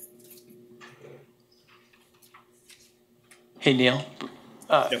 Hey, Neil.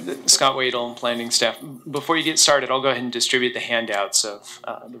 Scott Wadle and planning staff. Before you get started, I'll go ahead and distribute the handouts of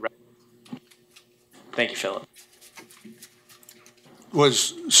the rest. Thank you, Philip.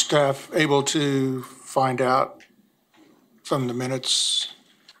 Was staff able to find out from the minutes?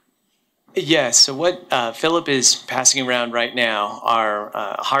 Yes, so what Philip is passing around right now are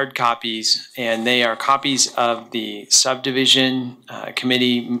hard copies, and they are copies of the subdivision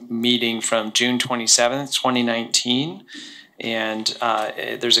committee meeting from June 27th, 2019. And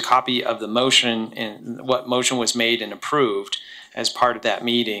there's a copy of the motion and what motion was made and approved as part of that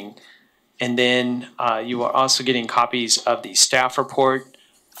meeting. And then you are also getting copies of the staff report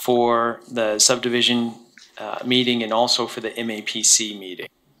for the subdivision meeting and also for the MAPC meeting.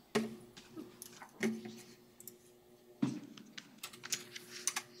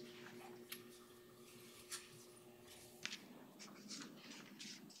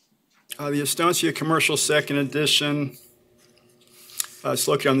 The Estancia Commercial Second Edition. It's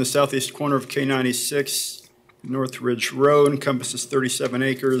located on the southeast corner of K96, North Ridge Road, encompasses 37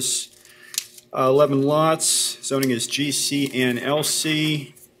 acres, 11 lots. Zoning is GC and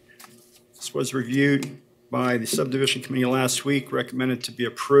LC. This was reviewed by the subdivision committee last week, recommended to be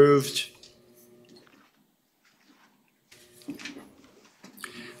approved.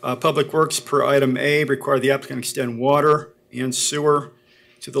 Public Works per item A require the applicant extend water and sewer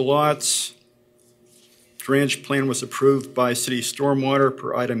to the lots. Drainage plan was approved by city stormwater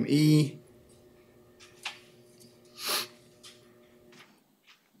per item E.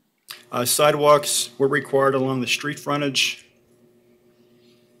 Sidewalks were required along the street frontage.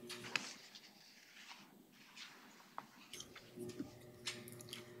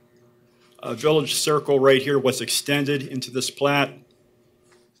 A village circle right here was extended into this plat.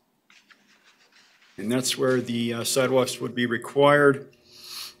 And that's where the sidewalks would be required.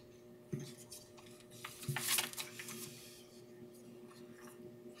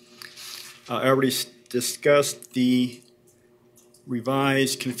 I already discussed the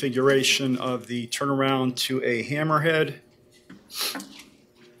revised configuration of the turnaround to a hammerhead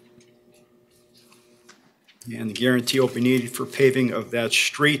and the guarantee will be needed for paving of that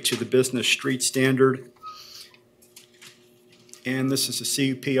street to the business street standard. And this is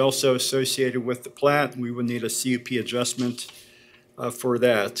a CUP also associated with the plat. We would need a CUP adjustment for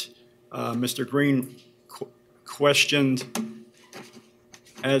that. Mr. Green questioned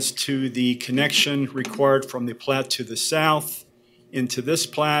as to the connection required from the plat to the south into this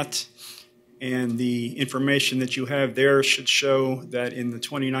plat. And the information that you have there should show that in the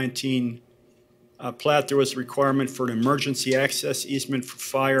 2019 plat, there was a requirement for an emergency access easement for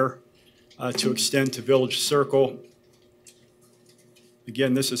fire to extend to Village Circle.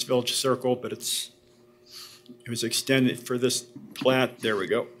 Again, this is Village Circle, but it was extended for this plat. There we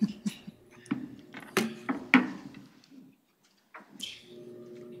go.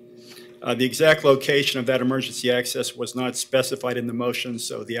 The exact location of that emergency access was not specified in the motion,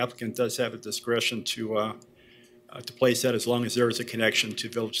 so the applicant does have a discretion to place that as long as there is a connection to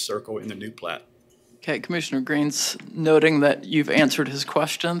Village Circle in the new plat. Okay, Commissioner Green's noting that you've answered his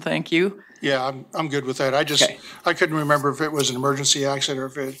question. Thank you. Yeah, I'm good with that. I couldn't remember if it was an emergency exit or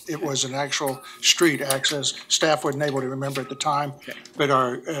if it was an actual street access. Staff wasn't able to remember at the time, but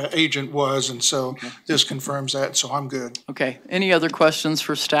our agent was, and so this confirms that, so I'm good. Okay, any other questions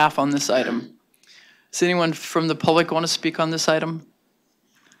for staff on this item? Does anyone from the public want to speak on this item?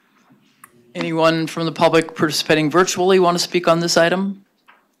 Anyone from the public participating virtually want to speak on this item?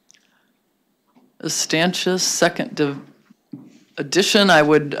 Estantius, second addition, I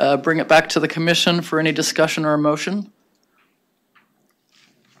would bring it back to the commission for any discussion or a motion.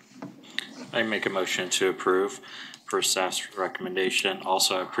 I make a motion to approve per staff's recommendation.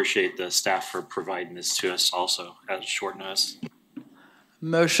 Also, I appreciate the staff for providing this to us also at short notice.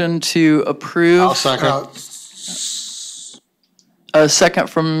 Motion to approve. I'll second. A second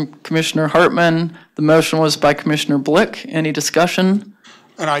from Commissioner Hartman. The motion was by Commissioner Blick. Any discussion?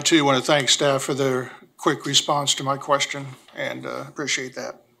 And I too want to thank staff for their quick response to my question and appreciate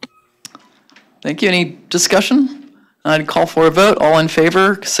that. Thank you. Any discussion? I'd call for a vote. All in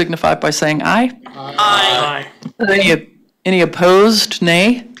favor signify by saying aye. Aye. Any opposed?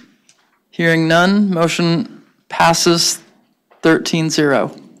 Nay. Hearing none, motion passes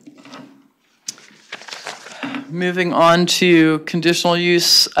 13-0. Moving on to conditional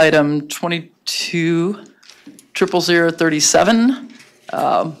use item 22-00037.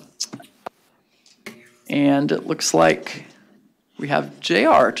 And it looks like we have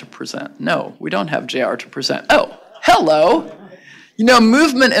JR to present. No, we don't have JR to present. Oh, hello. You know,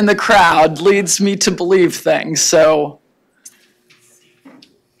 movement in the crowd leads me to believe things, so.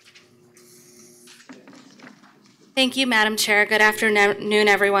 Thank you, Madam Chair. Good afternoon,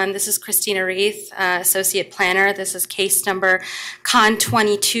 everyone. This is Christina Reith, Associate Planner. This is case number Con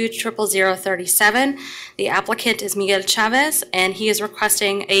 22-00037. The applicant is Miguel Chavez, and he is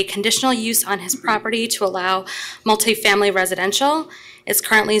requesting a conditional use on his property to allow multifamily residential. It's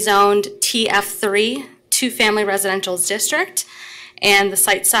currently zoned TF3, two-family residential district, and the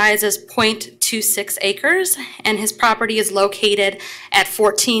site size is 0.26 acres, and his property is located at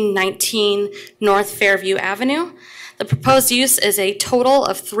 1419 North Fairview Avenue. The proposed use is a total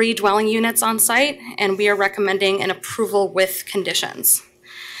of 3 dwelling units on site, and we are recommending an approval with conditions.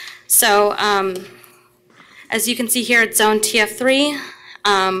 So as you can see here, it's zone TF3.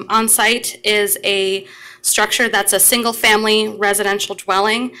 On site is a structure that's a single family residential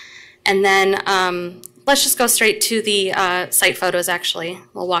dwelling, and then let's just go straight to the site photos, actually.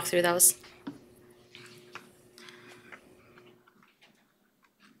 We'll walk through those.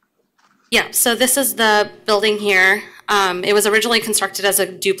 Yeah, so this is the building here. It was originally constructed as a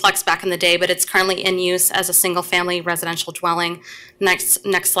duplex back in the day, but it's currently in use as a single-family residential dwelling. Next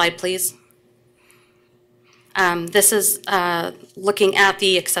slide, please. This is looking at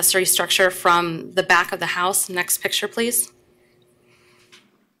the accessory structure from the back of the house. Next picture, please.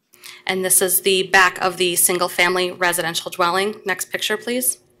 And this is the back of the single-family residential dwelling. Next picture,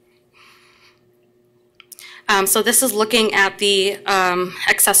 please. So this is looking at the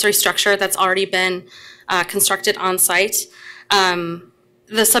accessory structure that's already been constructed on site.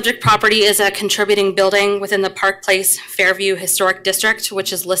 The subject property is a contributing building within the Park Place Fairview Historic District,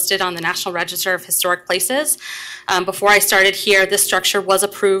 which is listed on the National Register of Historic Places. Before I started here, this structure was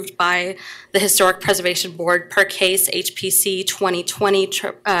approved by the Historic Preservation Board per case HPC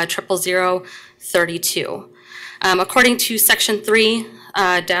 2020-00032. According to Section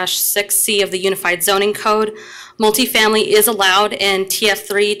 3-6C of the Unified Zoning Code, multifamily is allowed in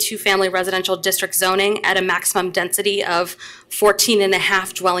TF3 two-family residential district zoning at a maximum density of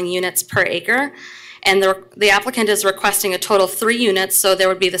 14.5 dwelling units per acre. And the applicant is requesting a total of 3 units, so there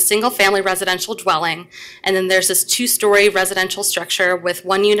would be the single-family residential dwelling, and then there's this 2-story residential structure with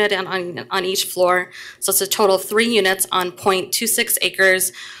 1 unit on each floor. So it's a total of 3 units on 0.26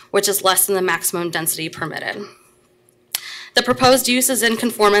 acres, which is less than the maximum density permitted. The proposed use is in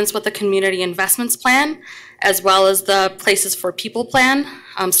conformance with the Community Investments Plan, as well as the Places for People Plan.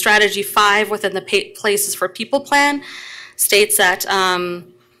 Strategy 5 within the Places for People Plan states that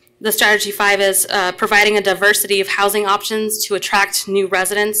the Strategy 5 is providing a diversity of housing options to attract new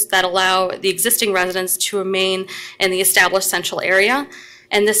residents that allow the existing residents to remain in the established central area.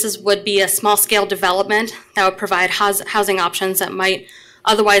 And this would be a small-scale development that would provide housing options that might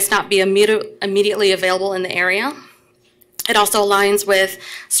otherwise not be immediately available in the area. It also aligns with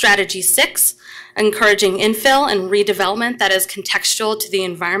Strategy 6, encouraging infill and redevelopment that is contextual to the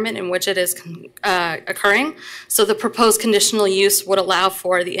environment in which it is occurring. So the proposed conditional use would allow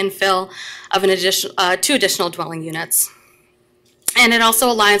for the infill of two additional dwelling units. And it also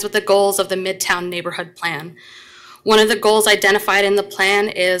aligns with the goals of the Midtown Neighborhood Plan. One of the goals identified in the plan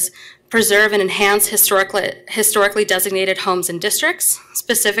is preserve and enhance historically designated homes and districts,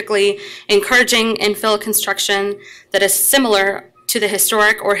 specifically encouraging infill construction that is similar to the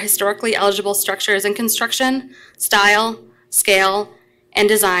historic or historically eligible structures and construction, style, scale, and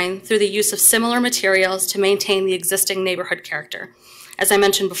design through the use of similar materials to maintain the existing neighborhood character. As I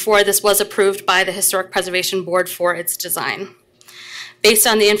mentioned before, this was approved by the Historic Preservation Board for its design. Based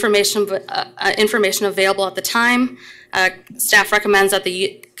on the information available at the time, staff recommends that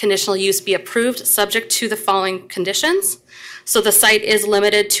the conditional use be approved subject to the following conditions. So the site is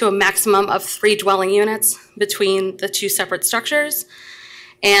limited to a maximum of 3 dwelling units between the 2 separate structures.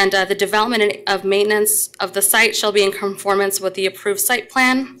 And the development of maintenance of the site shall be in conformance with the approved site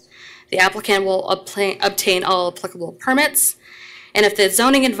plan. The applicant will obtain all applicable permits. And if the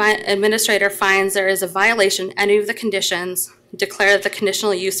zoning administrator finds there is a violation of any of the conditions, declare that the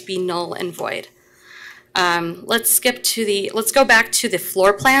conditional use be null and void. Let's go back to the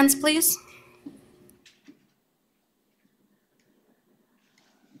floor plans, please.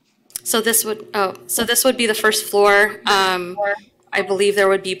 So this would be the first floor. I believe there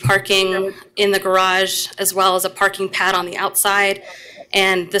would be parking in the garage as well as a parking pad on the outside.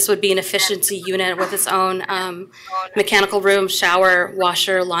 And this would be an efficiency unit with its own mechanical room, shower,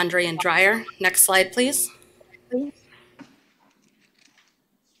 washer, laundry, and dryer. Next slide, please.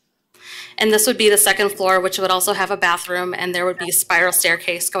 And this would be the second floor, which would also have a bathroom, and there would be a spiral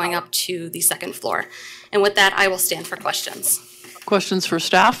staircase going up to the second floor. And with that, I will stand for questions. Questions for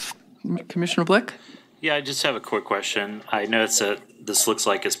staff? Commissioner Blick? Yeah, I just have a quick question. I noticed that this looks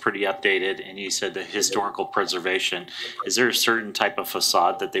like it's pretty updated, and you said the historical preservation. Is there a certain type of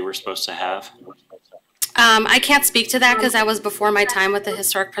facade that they were supposed to have? I can't speak to that because that was before my time with the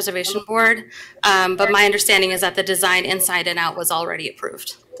Historic Preservation Board, but my understanding is that the design inside and out was already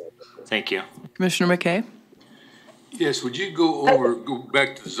approved. Thank you. Commissioner McKay? Yes, would you go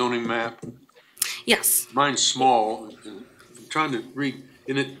back to the zoning map? Yes. Mine's small, and I'm trying to read,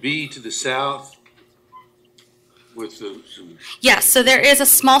 isn't it B to the south? With the, yes, so there is a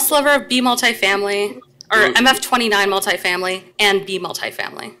small sliver of B multifamily, or MF29 multifamily, and B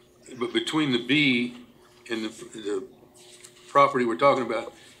multifamily. But between the B and the property we're talking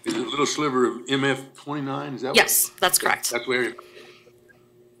about, is a little sliver of MF29, is that? Yes, that's correct. That's where.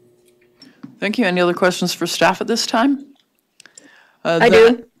 Thank you. Any other questions for staff at this time? I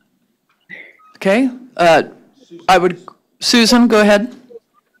do. Okay. Susan, go ahead.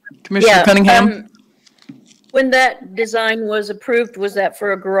 Commissioner Cunningham? When that design was approved, was that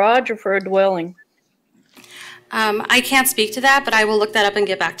for a garage or for a dwelling? I can't speak to that, but I will look that up and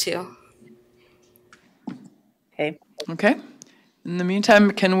get back to you. Okay. Okay. In the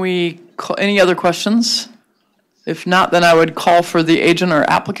meantime, can we call any other questions? If not, then I would call for the agent or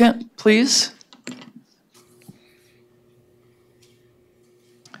applicant, please.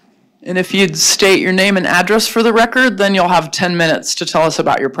 And if you'd state your name and address for the record, then you'll have 10 minutes to tell us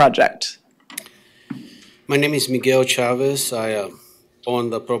about your project. My name is Miguel Chavez. I own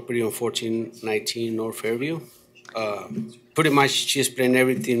the property on 1419 North Fairview. Pretty much she explained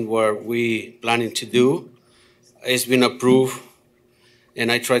everything what we planning to do. It's been approved,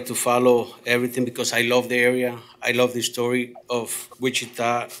 and I try to follow everything because I love the area. I love the story of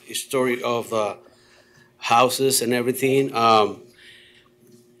Wichita, the story of the houses and everything.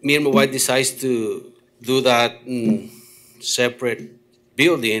 Me and my wife decides to do that separate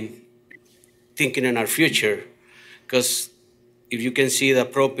building, thinking in our future, because if you can see the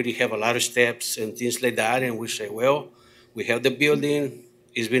property have a lot of steps and things like that, and we say, well, we have the building,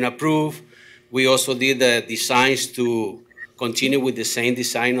 it's been approved. We also did the designs to continue with the same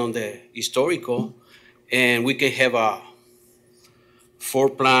design on the historical, and we can have a floor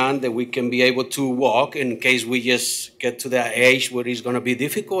plan that we can be able to walk in case we just get to that age where it's going to be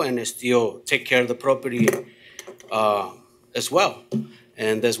difficult and still take care of the property as well.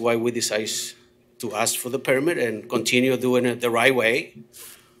 And that's why we decide to ask for the permit and continue doing it the right way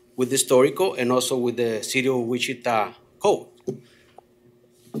with the historical and also with the City of Wichita code.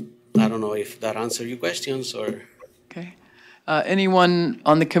 I don't know if that answered your questions or. Okay. Anyone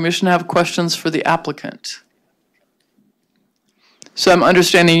on the commission have questions for the applicant? So I'm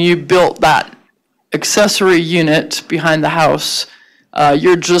understanding you built that accessory unit behind the house.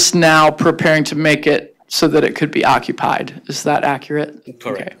 You're just now preparing to make it so that it could be occupied. Is that accurate?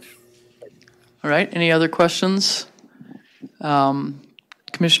 Correct. Okay. All right, any other questions?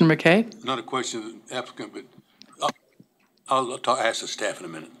 Commissioner McKay? Not a question of the applicant, but I'll ask the staff in a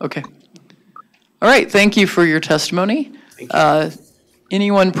minute. Okay. All right, thank you for your testimony.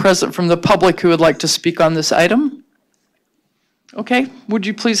 Anyone present from the public who would like to speak on this item? Okay, would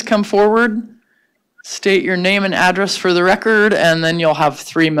you please come forward, state your name and address for the record, and then you'll have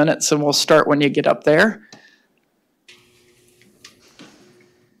 3 minutes and we'll start when you get up there.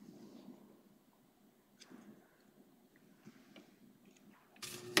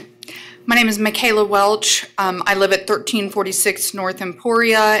 My name is Michaela Welch. I live at 1346 North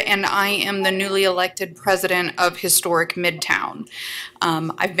Emporia, and I am the newly elected president of Historic Midtown.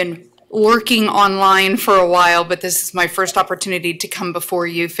 I've been lurking online for a while, but this is my first opportunity to come before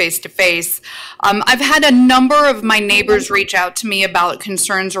you face to face. I've had a number of my neighbors reach out to me about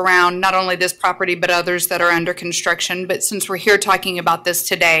concerns around not only this property, but others that are under construction. But since we're here talking about this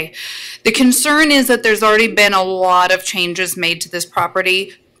today, the concern is that there's already been a lot of changes made to this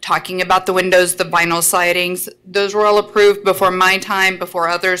property. Talking about the windows, the vinyl sidings, those were all approved before my time, before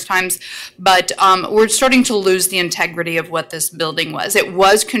others' times, but we're starting to lose the integrity of what this building was. It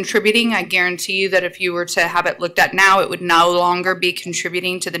was contributing. I guarantee you that if you were to have it looked at now, it would no longer be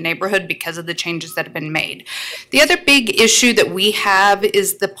contributing to the neighborhood because of the changes that have been made. The other big issue that we have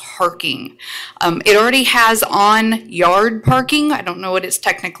is the parking. It already has on-yard parking. I don't know what it's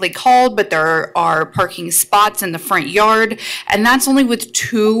technically called, but there are parking spots in the front yard, and that's only with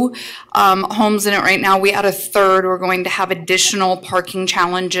 2 homes in it right now. We add a third. We're going to have additional parking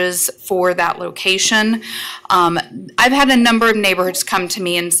challenges for that location. I've had a number of neighborhoods come to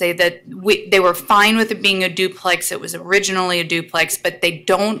me and say that they were fine with it being a duplex. It was originally a duplex, but they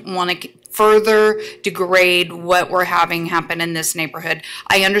don't want to further degrade what we're having happen in this neighborhood.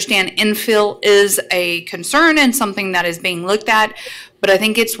 I understand infill is a concern and something that is being looked at, but I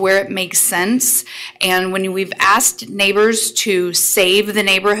think it's where it makes sense. And when we've asked neighbors to save the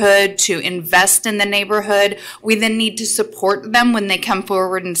neighborhood, to invest in the neighborhood, we then need to support them when they come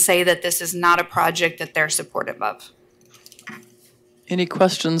forward and say that this is not a project that they're supportive of. Any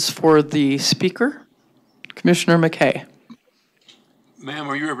questions for the speaker? Commissioner McKay. Ma'am,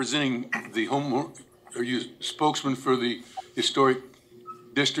 are you representing the are you spokesman for the historic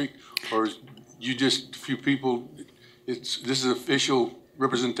district, or is you just a few people? This is official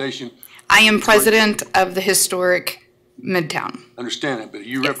representation. I am president of the Historic Midtown. Understand it, but are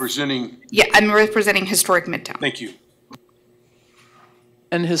you representing? Yeah, I'm representing Historic Midtown. Thank you.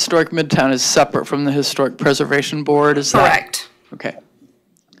 And Historic Midtown is separate from the Historic Preservation Board, is that? Correct. Okay.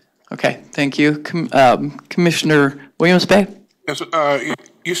 Okay, thank you. Commissioner Williams-Bay? Yes,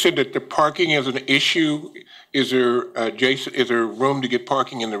 you said that the parking is an issue. Is there room to get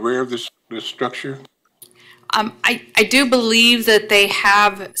parking in the rear of this structure? I do believe that they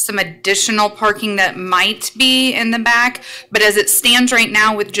have some additional parking that might be in the back, but as it stands right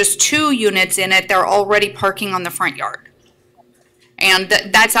now with just 2 units in it, they're already parking on the front yard. And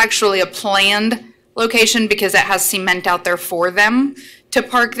that's actually a planned location because it has cement out there for them to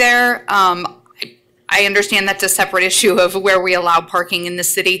park there. I understand that's a separate issue of where we allow parking in the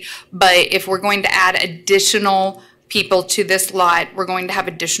city, but if we're going to add additional people to this lot, we're going to have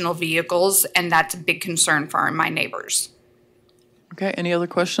additional vehicles, and that's a big concern for my neighbors. Okay, any other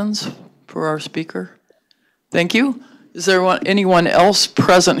questions for our speaker? Thank you. Is there anyone else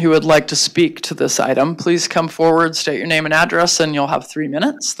present who would like to speak to this item? Please come forward, state your name and address, and you'll have 3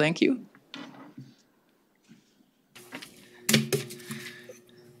 minutes. Thank you.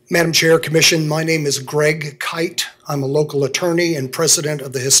 Madam Chair, Commission, my name is Greg Kite. I'm a local attorney and president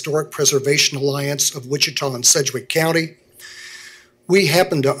of the Historic Preservation Alliance of Wichita and Sedgwick County. We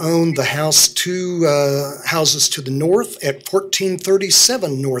happen to own the house 2 houses to the north at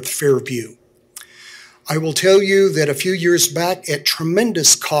 1437 North Fairview. I will tell you that a few years back, at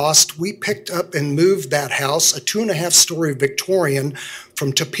tremendous cost, we picked up and moved that house, a 2.5-story Victorian,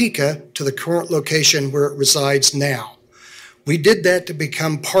 from Topeka to the current location where it resides now. We did that to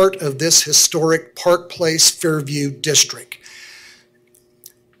become part of this historic Park Place Fairview district.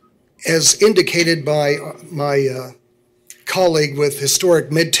 As indicated by my colleague with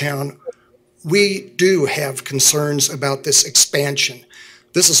Historic Midtown, we do have concerns about this expansion.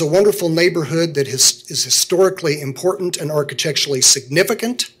 This is a wonderful neighborhood that is historically important and architecturally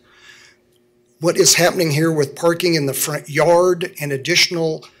significant. What is happening here with parking in the front yard and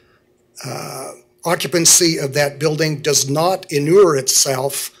additional occupancy of that building does not inure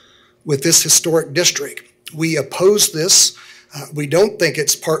itself with this historic district. We oppose this. We don't think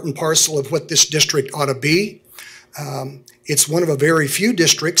it's part and parcel of what this district ought to be. It's one of a very few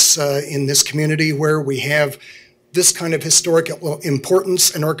districts in this community where we have this kind of historical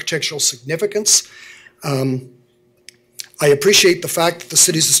importance and architectural significance. I appreciate the fact that the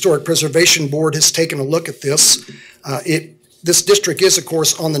city's Historic Preservation Board has taken a look at this. This district is, of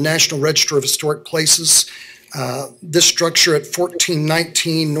course, on the National Register of Historic Places. This structure at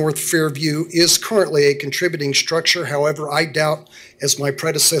 1419 North Fairview is currently a contributing structure. However, I doubt, as my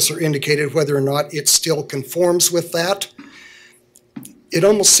predecessor indicated, whether or not it still conforms with that. It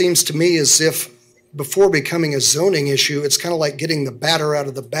almost seems to me as if before becoming a zoning issue, it's kind of like getting the batter out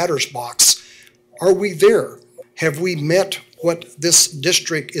of the batter's box. Are we there? Have we met what this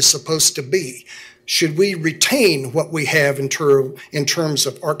district is supposed to be? Should we retain what we have in terms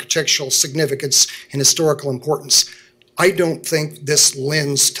of architectural significance and historical importance? I don't think this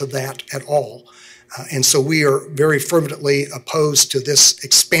lends to that at all. And so we are very fervently opposed to this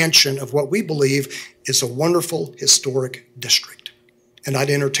expansion of what we believe is a wonderful historic district. And I'd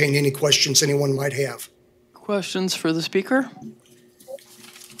entertain any questions anyone might have. Questions for the speaker?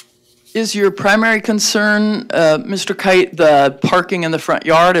 Is your primary concern, Mr. Kite, the parking in the front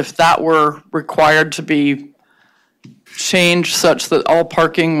yard? If that were required to be changed such that all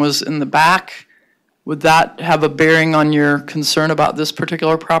parking was in the back, would that have a bearing on your concern about this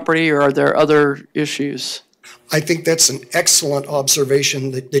particular property, or are there other issues? I think that's an excellent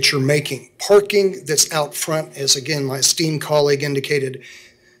observation that you're making. Parking that's out front, as again my esteemed colleague indicated,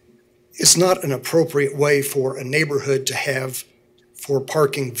 is not an appropriate way for a neighborhood to have for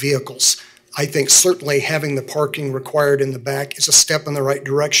parking vehicles. I think certainly having the parking required in the back is a step in the right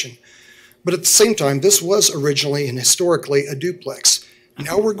direction. But at the same time, this was originally and historically a duplex.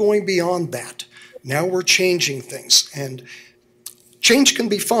 Now we're going beyond that. Now we're changing things. And change can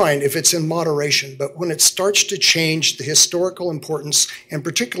be fine if it's in moderation, but when it starts to change the historical importance, and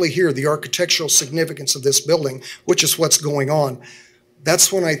particularly here, the architectural significance of this building, which is what's going on,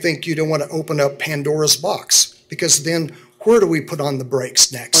 that's when I think you don't want to open up Pandora's box, because then where do we put on the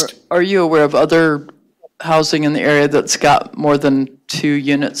brakes next? Are you aware of other housing in the area that's got more than 2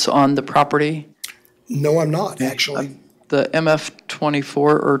 units on the property? No, I'm not, actually. The MF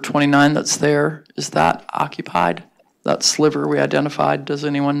 24 or 29 that's there, is that occupied? That sliver we identified, does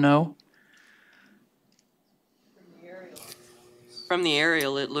anyone know? From the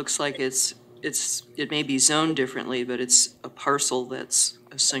aerial, it looks like it may be zoned differently, but it's a parcel that's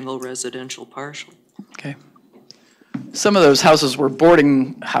a single residential parcel. Okay. Some of those houses were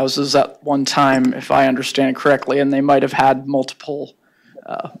boarding houses at one time, if I understand correctly, and they might have had multiple,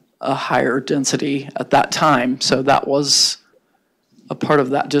 a higher density at that time. So that was a part of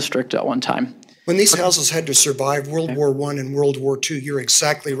that district at one time. When these houses had to survive World War I and World War II, you're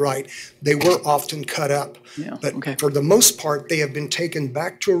exactly right. They were often cut up. Yeah, but for the most part, they have been taken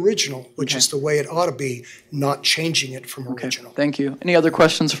back to original, which is the way it ought to be, not changing it from original. Thank you. Any other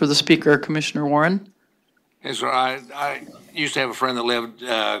questions for the speaker, Commissioner Warren? Yes, sir. I used to have a friend that lived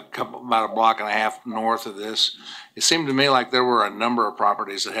about a block and a half north of this. It seemed to me like there were a number of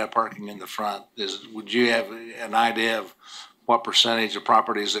properties that had parking in the front. Would you have an idea of what percentage of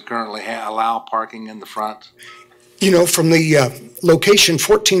properties that currently allow parking in the front? You know, from the location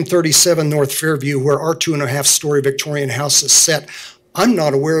 1437 North Fairview, where our 2.5-story Victorian house is set, I'm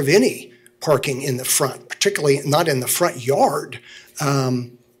not aware of any parking in the front, particularly not in the front yard.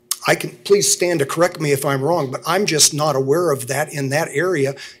 I can please stand to correct me if I'm wrong, but I'm just not aware of that in that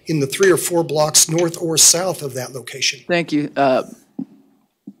area in the 3 or 4 blocks north or south of that location. Thank you.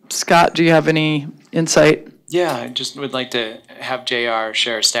 Scott, do you have any insight? Yeah, I just would like to have JR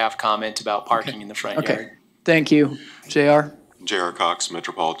share a staff comment about parking in the front yard. Thank you. JR? J.R. Cox,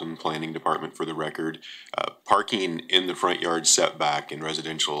 Metropolitan Planning Department for the record. Parking in the front yard setback in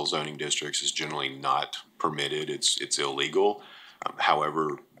residential zoning districts is generally not permitted. It's illegal.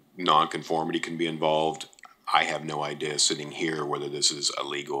 However, nonconformity can be involved. I have no idea sitting here whether this is a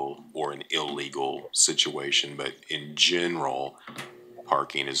legal or an illegal situation, but in general,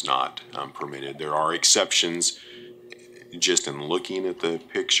 parking is not permitted. There are exceptions. Just in looking at the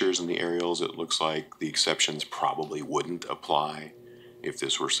pictures and the aerials, it looks like the exceptions probably wouldn't apply if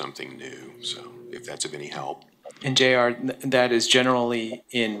this were something new. So if that's of any help. And JR, that is generally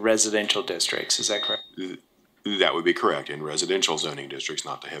in residential districts, is that correct? That would be correct, in residential zoning districts,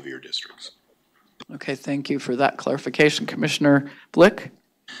 not the heavier districts. Okay, thank you for that clarification. Commissioner Blick?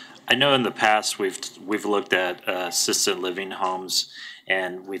 I know in the past we've looked at assisted living homes,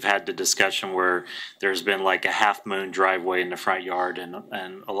 and we've had the discussion where there's been like a half moon driveway in the front yard, and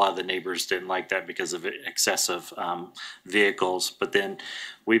a lot of the neighbors didn't like that because of excessive vehicles. But then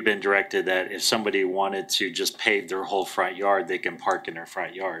we've been directed that if somebody wanted to just pave their whole front yard, they can park in their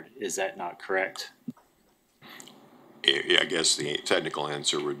front yard. Is that not correct? I guess the technical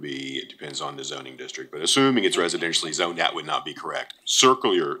answer would be, it depends on the zoning district, but assuming it's residentially zoned, that would not be correct.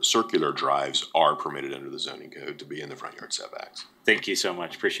 Circular drives are permitted under the zoning code to be in the front yard setbacks. Thank you so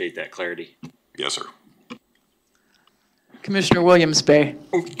much. Appreciate that clarity. Yes, sir. Commissioner Williams-Bey.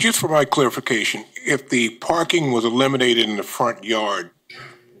 Just for my clarification, if the parking was eliminated in the front yard,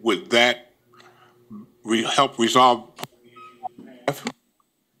 would that help resolve?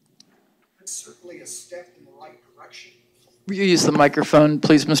 It's certainly a step in the right direction. Will you use the microphone,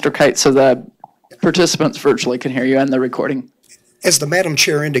 please, Mr. Kite, so the participants virtually can hear you and the recording? As the Madam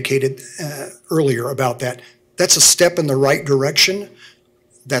Chair indicated earlier about that, that's a step in the right direction.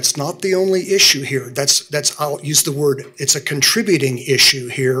 That's not the only issue here. I'll use the word, it's a contributing issue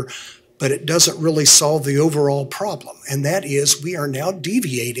here, but it doesn't really solve the overall problem. And that is, we are now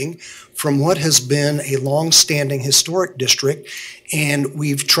deviating from what has been a long-standing historic district, and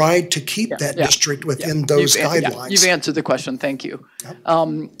we've tried to keep that district within those guidelines. You've answered the question, thank you.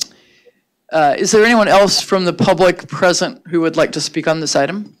 Is there anyone else from the public present who would like to speak on this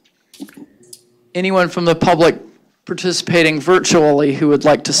item? Anyone from the public participating virtually who would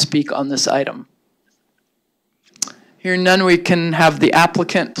like to speak on this item? Hearing none, we can have the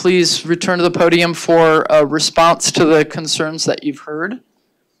applicant please return to the podium for a response to the concerns that you've heard.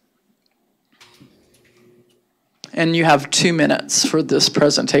 And you have 2 minutes for this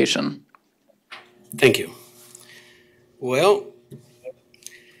presentation. Thank you. Well,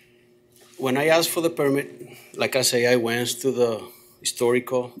 when I asked for the permit, like I say, I went to the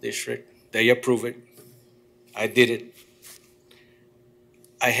historical district. They approved it. I did it.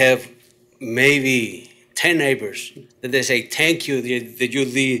 I have maybe 10 neighbors that they say, thank you that you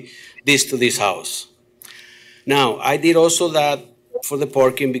did this to this house. Now, I did also that for the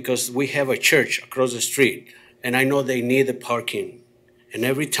parking because we have a church across the street, and I know they need the parking. And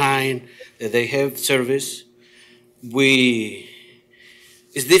every time that they have service,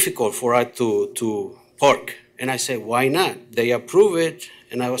 it's difficult for us to park. And I said, why not? They approve it.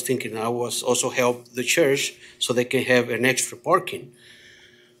 And I was thinking I was also help the church so they can have an extra parking.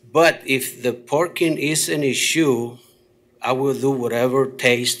 But if the parking is an issue, I will do whatever it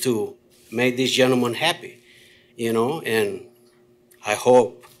takes to make this gentleman happy, and I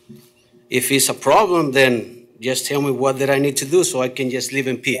hope if it's a problem, then just tell me what that I need to do so I can just live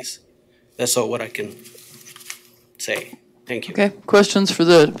in peace. That's all what I can say. Thank you. Okay, questions for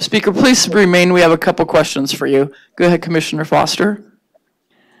the speaker? Please remain. We have a couple questions for you. Go ahead, Commissioner Foster.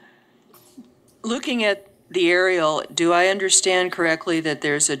 Looking at the aerial, do I understand correctly that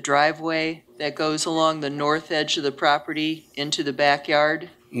there's a driveway that goes along the north edge of the property into the backyard?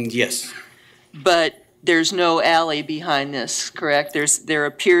 Yes. But there's no alley behind this, correct? There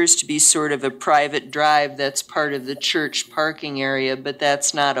appears to be sort of a private drive that's part of the church parking area, but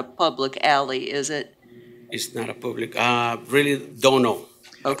that's not a public alley, is it? It's not a public, really don't know.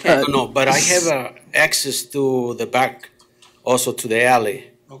 Okay. I don't know, but I have access to the back, also to the alley.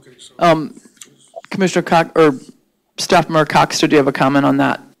 Okay. So. Commissioner Cox, or Staff Member Cox, do you have a comment on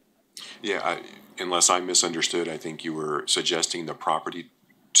that? Yeah, unless I misunderstood, I think you were suggesting the property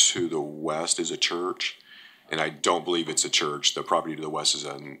to the west is a church, and I don't believe it's a church. The property to the west is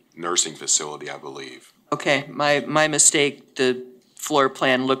a nursing facility, I believe. Okay, my mistake. The floor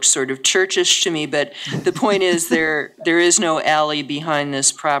plan looked sort of churchish to me, but the point is there is no alley behind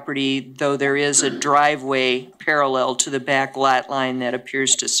this property, though there is a driveway parallel to the back lot line that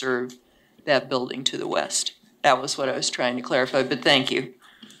appears to serve that building to the west. That was what I was trying to clarify, but thank you.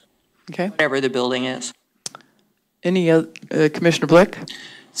 Okay. Whatever the building is. Any Commissioner Blick?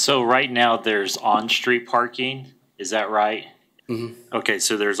 So right now there's on-street parking, is that right? Mm-hmm. Okay,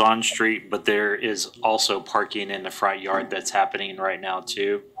 so there's on-street, but there is also parking in the front yard that's happening right now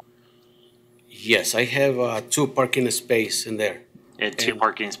too? Yes, I have 2 parking spaces in there. And 2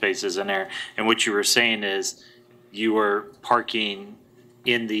 parking spaces in there. And what you were saying is you were parking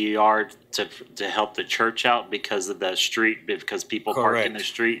in the yard to help the church out because of the street, because people park in the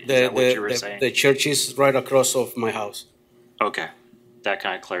street? Is that what you were saying? The church is right across of my house. Okay, that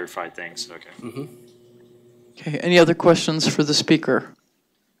kind of clarified things, okay. Mm-hmm. Okay, any other questions for the speaker?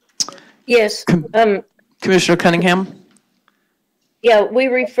 Yes. Commissioner Cunningham? Yeah, we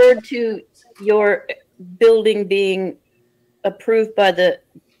referred to your building being approved by the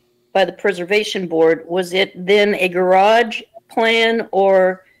Preservation Board. Was it then a garage plan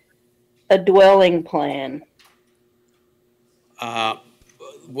or a dwelling plan?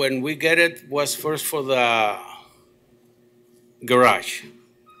 When we get it was first for the garage,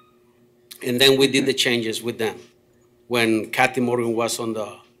 and then we did the changes with them when Kathy Morgan was on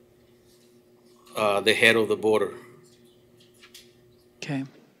the head of the border. Okay.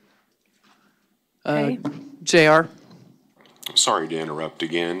 Okay. JR? I'm sorry to interrupt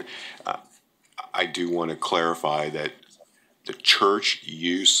again. I do want to clarify that the church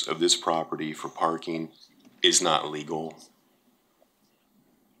use of this property for parking is not legal.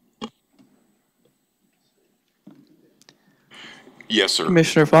 Yes, sir.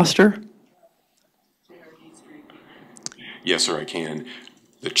 Commissioner Foster? Yes, sir, I can.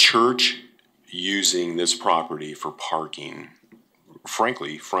 The church using this property for parking,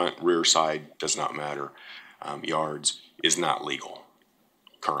 frankly, front, rear, side, does not matter, yards, is not legal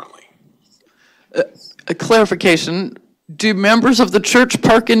currently. A clarification, do members of the church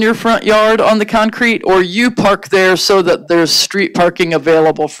park in your front yard on the concrete, or you park there so that there's street parking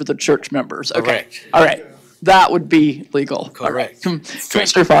available for the church members? Okay. Correct. All right. That would be legal. Correct. All right.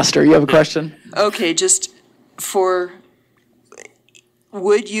 Commissioner Foster, you have a question? Okay, just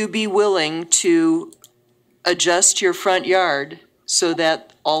would you be willing to adjust your front yard so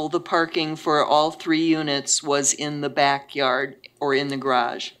that all the parking for all 3 units was in the backyard or in the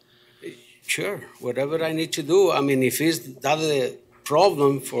garage? Sure, whatever I need to do. I mean, if that's a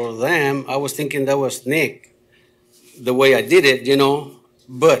problem for them, I was thinking that was Nick, the way I did it,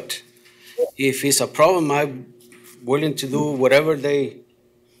 But if it's a problem, I'm willing to do whatever they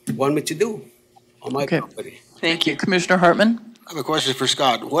want me to do on my property. Thank you. Commissioner Hartman? I have a question for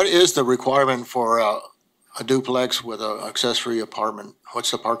Scott. What is the requirement for a duplex with an accessory apartment?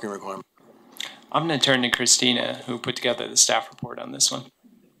 What's the parking requirement? I'm going to turn to Christina, who put together the staff report on this one.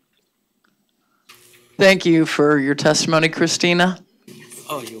 Thank you for your testimony, Christina.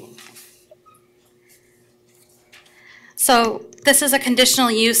 Oh, you. So this is a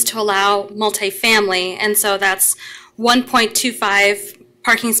conditional use to allow multifamily, and so that's 1.25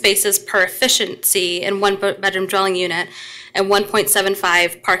 parking spaces per efficiency in 1-bedroom dwelling unit and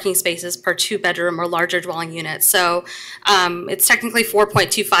 1.75 parking spaces per 2-bedroom or larger dwelling unit. So it's technically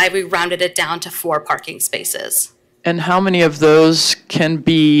 4.25. We rounded it down to 4 parking spaces. And how many of those can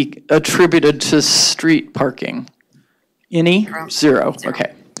be attributed to street parking? Any? Zero.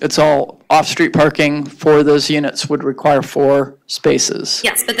 Okay. It's all off-street parking for those units would require 4 spaces.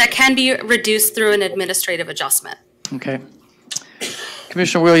 Yes, but that can be reduced through an administrative adjustment. Okay.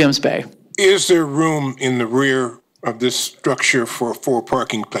 Commissioner Williams-Bay. Is there room in the rear of this structure for 4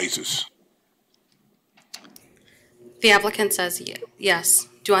 parking places? The applicant says yes.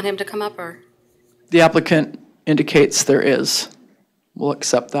 Do you want him to come up or? The applicant indicates there is. We'll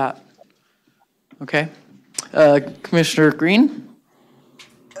accept that. Okay. Commissioner Green?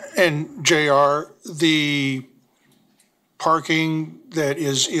 And JR, the parking that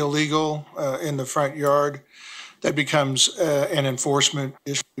is illegal in the front yard, that becomes an enforcement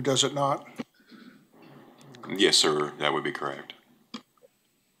issue, does it not? Yes, sir, that would be correct.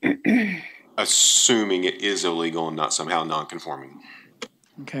 Assuming it is illegal and not somehow non-conforming.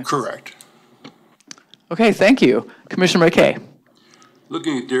 Okay. Correct. Okay, thank you. Commissioner McKay.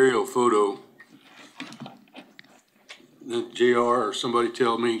 Looking at the aerial photo, the JR or somebody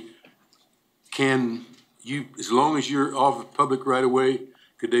tell me, can you, as long as you're off of public right of way,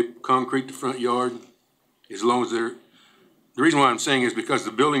 could they concrete the front yard? As long as they're, the reason why I'm saying is because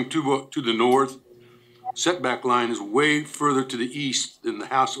the building to the north, setback line is way further to the east than the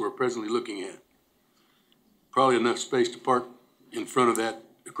house that we're presently looking at. Probably enough space to park in front of that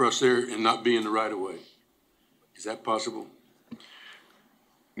across there and not be in the right of way. Is that possible?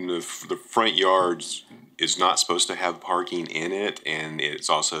 The front yards is not supposed to have parking in it, and it's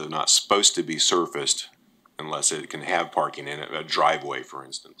also not supposed to be surfaced unless it can have parking in it, a driveway, for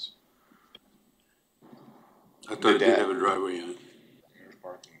instance. I thought it did have a driveway in it.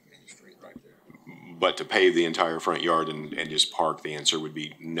 But to pave the entire front yard and just park, the answer would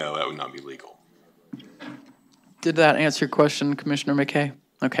be no, that would not be legal. Did that answer your question, Commissioner McKay?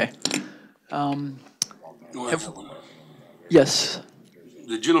 Okay. Yes.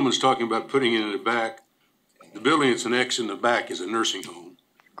 The gentleman's talking about putting it in the back. The building that's annexed in the back is a nursing home.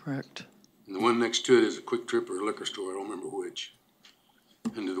 Correct. And the one next to it is a Quick Trip or a liquor store, I don't remember which.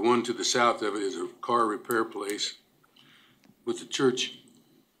 And the one to the south of it is a car repair place with the church.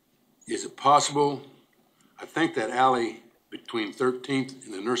 Is it possible? I think that alley between 13th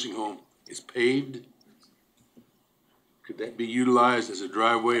and the nursing home is paved. Could that be utilized as a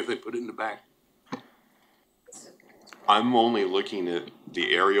driveway if they put it in the back? I'm only looking at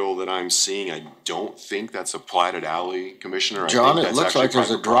the aerial that I'm seeing. I don't think that's a platted alley, Commissioner. John, it looks like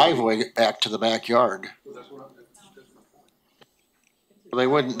there's a driveway back to the backyard. They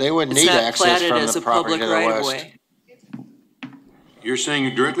wouldn't need access from the property to the west. You're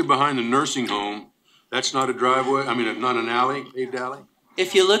saying directly behind the nursing home, that's not a driveway? I mean, not an alley, paved alley?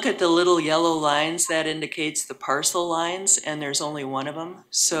 If you look at the little yellow lines, that indicates the parcel lines, and there's only one of them.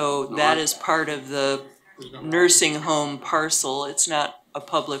 So that is part of the nursing home parcel. It's not a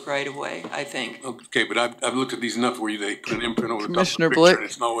public right of way, I think. Okay, but I've looked at these enough where they put an imprint over the top of Commissioner the Blick? picture, and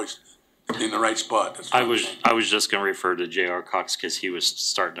it's not always in the right spot. That's I was just gonna refer to J.R. Cox because he was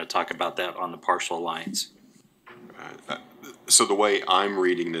starting to talk about that on the partial lines. So the way I'm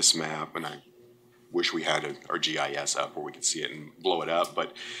reading this map, and I wish we had our GIS up where we could see it and blow it up,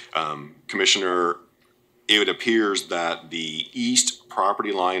 but Commissioner, it appears that the east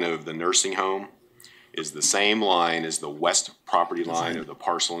property line of the nursing home is the same line as the west property line of the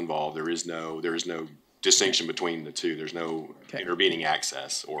parcel involved. There is no distinction between the two. There's no intervening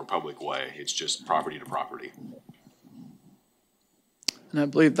access or public way. It's just property to property. And I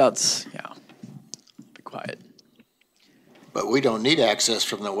believe that's, yeah, be quiet. But we don't need access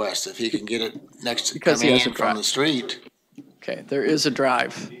from the west if he can get it next to Because he coming has in a from drive. the street. Okay, there is a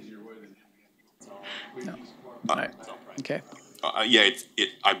drive. No. All right, okay. Yeah,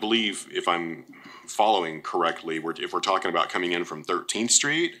 I believe if I'm following correctly, if we're talking about coming in from 13th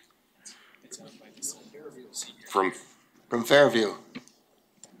Street, from Fairview.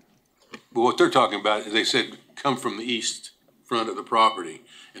 But what they're talking about is they said, come from the east front of the property.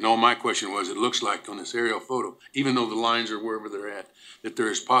 And all my question was, it looks like on this aerial photo, even though the lines are wherever they're at, that there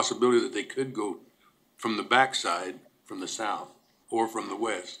is possibility that they could go from the backside, from the south, or from the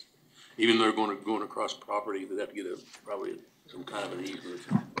west. Even though they're going across property, they'd have to get probably some kind of an easement.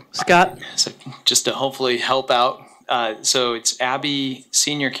 Scott? So just to hopefully help out, so it's Abbey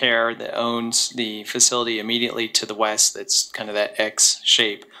Senior Care that owns the facility immediately to the west. That's kind of that X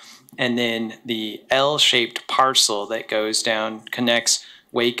shape. And then the L-shaped parcel that goes down, connects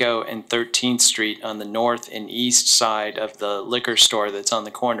Waco and 13th Street on the north and east side of the liquor store that's on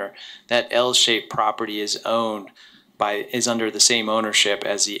the corner. That L-shaped property is under the same ownership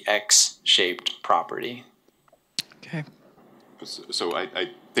as the X-shaped property. Okay. so I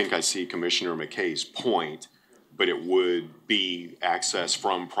think I see Commissioner McKay's point, but it would be access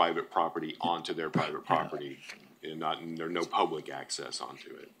from private property onto their private property, and there's no public access onto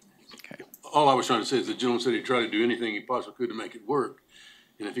it. Okay. All I was trying to say is the gentleman said he'd try to do anything he possibly could to make it work.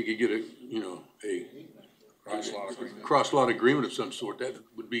 And if he could get a cross-lot agreement of some sort, that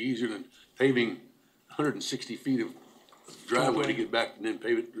would be easier than paving 160 feet of driveway to get back and then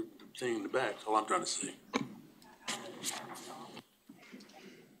pave it, the thing in the back. That's all I'm trying to say.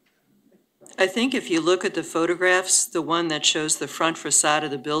 I think if you look at the photographs, the one that shows the front facade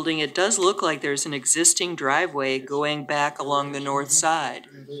of the building, it does look like there's an existing driveway going back along the north side.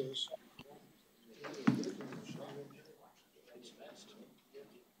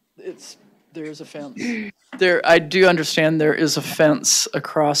 There is a fence. I do understand there is a fence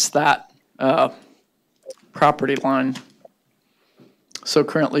across that property line. So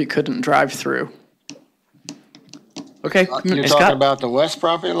currently you couldn't drive through. Okay. You're Scott? talking about the west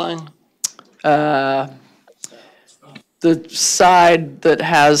property line? The side that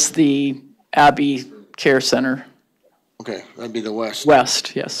has the Abbey Care Center. Okay, that'd be the west.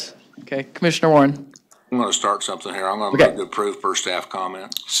 West, yes. Okay, Commissioner Warren. I'm going to start something here. I'm going to move to approve per staff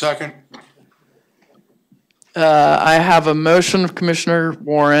comment. Second. I have a motion of Commissioner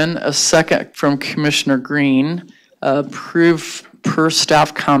Warren, a second from Commissioner Green. Approve per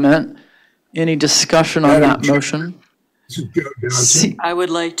staff comment. Any discussion on that motion? I would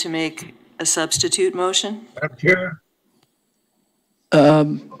like to make a substitute motion.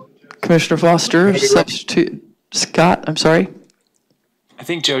 Commissioner Foster, substitute. Scott, I'm sorry. I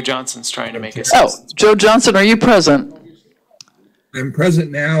think Joe Johnson's trying to make a Joe Johnson, are you present? I'm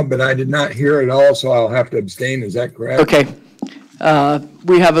present now, but I did not hear it all, so I'll have to abstain. Is that correct? Okay.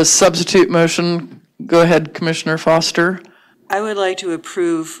 We have a substitute motion. Go ahead, Commissioner Foster. I would like to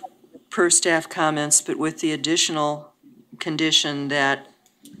approve per staff comments, but with the additional condition that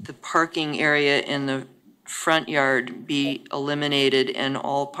the parking area in the front yard be eliminated and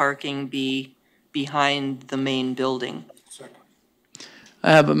all parking be behind the main building.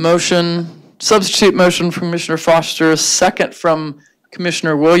 I have a motion, substitute motion from Commissioner Foster, a second from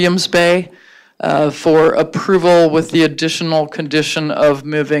Commissioner Williams Bay for approval with the additional condition of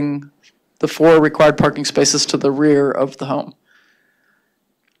moving the 4 required parking spaces to the rear of the home.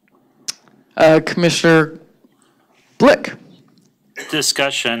 Commissioner Blick.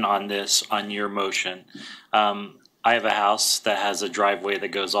 Discussion on this, on your motion. I have a house that has a driveway that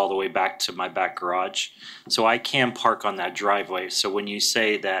goes all the way back to my back garage. So I can park on that driveway. So when you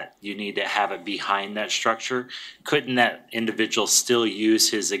say that you need to have it behind that structure, couldn't that individual still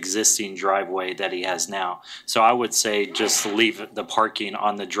use his existing driveway that he has now? So I would say just leave the parking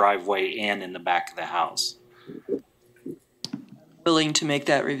on the driveway and in the back of the house. Willing to make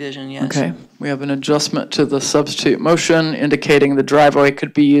that revision, yes. Okay, we have an adjustment to the substitute motion indicating the driveway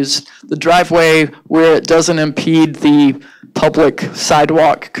could be used. The driveway where it doesn't impede the public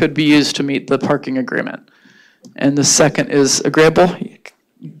sidewalk could be used to meet the parking agreement. And the second is agreeable.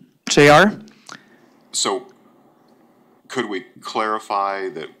 JR? So could we clarify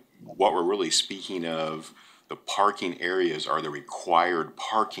that what we're really speaking of, the parking areas are the required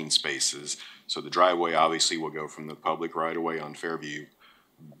parking spaces? So the driveway obviously will go from the public right-of-way on Fairview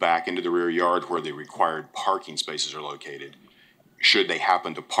back into the rear yard where the required parking spaces are located. Should they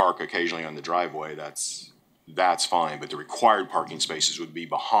happen to park occasionally on the driveway, that's fine, but the required parking spaces would be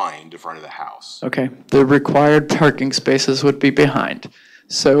behind the front of the house. Okay, the required parking spaces would be behind.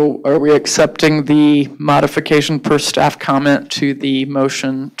 So are we accepting the modification per staff comment to the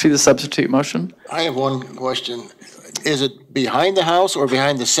motion, to the substitute motion? I have one question. Is it behind the house or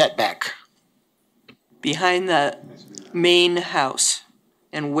behind the setback? Behind the main house.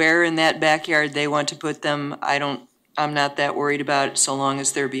 And where in that backyard they want to put them, I'm not that worried about it so long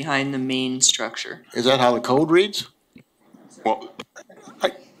as they're behind the main structure. Is that how the code reads? Well,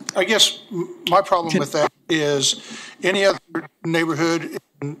 I guess my problem with that is any other neighborhood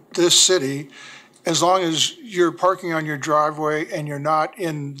in this city, as long as you're parking on your driveway and you're not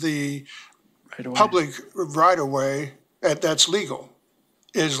in the public right-of-way, that's legal.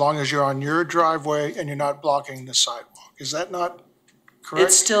 As long as you're on your driveway and you're not blocking the sidewalk. Is that not correct?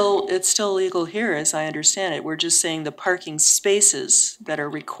 It's still legal here, as I understand it. We're just saying the parking spaces that are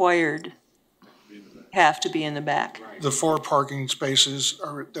required have to be in the back. The 4 parking spaces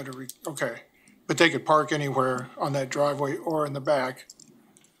okay. But they could park anywhere on that driveway or in the back.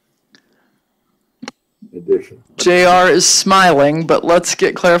 JR is smiling, but let's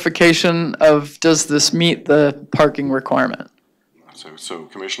get clarification of, does this meet the parking requirement? So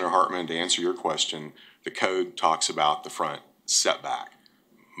Commissioner Hartman, to answer your question, the code talks about the front setback,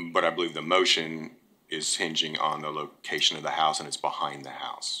 but I believe the motion is hinging on the location of the house and it's behind the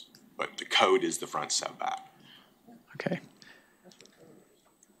house. But the code is the front setback. Okay.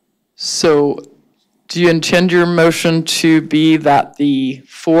 So do you intend your motion to be that the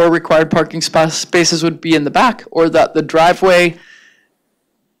 4 required parking spaces would be in the back, or that the driveway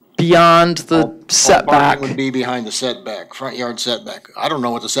beyond the setback Would be behind the setback, front yard setback. I don't know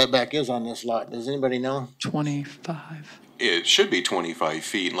what the setback is on this lot. Does anybody know? 25. It should be 25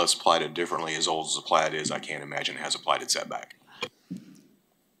 feet unless platted differently. As old as the plat is, I can't imagine it has a platted setback.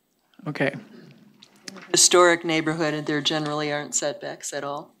 Okay. Historic neighborhood, and there generally aren't setbacks at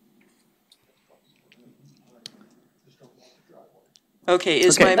all. Okay,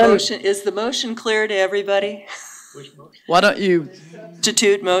 is the motion clear to everybody? Why don't you?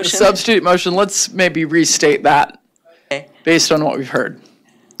 Substitute motion? Substitute motion, let's maybe restate that based on what we've heard.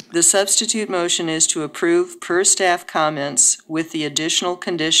 The substitute motion is to approve per staff comments with the additional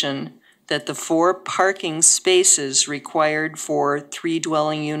condition that the 4 parking spaces required for 3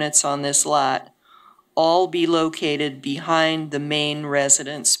 dwelling units on this lot all be located behind the main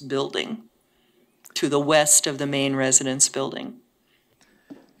residence building, to the west of the main residence building.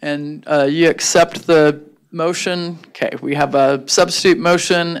 And you accept the motion? Okay, we have a substitute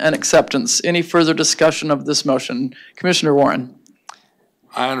motion and acceptance. Any further discussion of this motion? Commissioner Warren.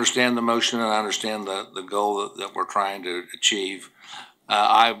 I understand the motion and I understand the goal that we're trying to achieve.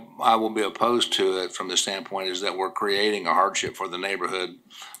 I will be opposed to it from the standpoint is that we're creating a hardship for the neighborhood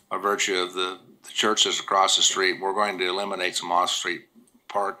by virtue of the church that's across the street. We're going to eliminate some off-street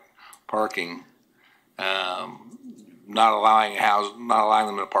parking. Not allowing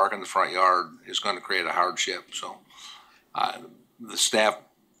them to park in the front yard is going to create a hardship. So the staff,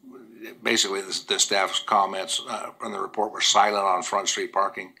 basically the staff's comments from the report were silent on front street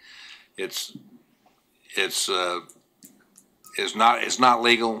parking. It's not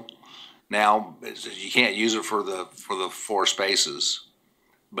legal now. You can't use it for the 4 spaces,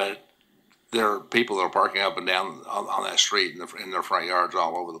 but there are people that are parking up and down on that street in their front yards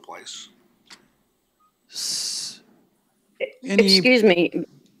all over the place. Excuse me.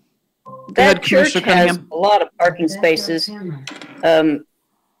 That church has a lot of parking spaces.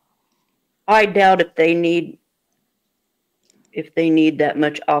 I doubt if they need that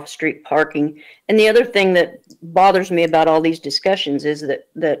much off-street parking. And the other thing that bothers me about all these discussions is that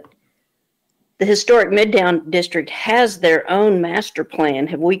the Historic Midtown District has their own master plan.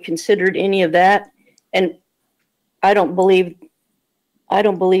 Have we considered any of that? And I don't believe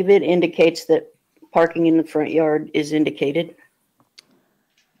it indicates that parking in the front yard is indicated.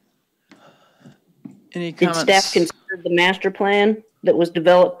 Any comments? Did staff consider the master plan that was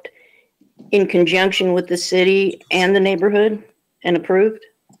developed in conjunction with the city and the neighborhood and approved?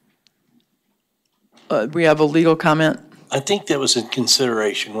 We have a legal comment. I think that was in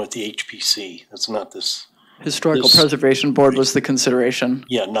consideration with the HPC. That's not this. Historical Preservation Board was the consideration.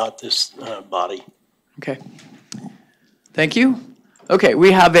 Yeah, not this body. Okay. Thank you. Okay,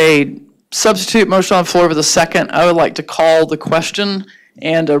 we have a substitute motion on the floor with a second. I would like to call the question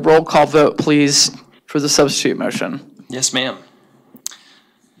and a roll call vote, please, for the substitute motion. Yes, ma'am.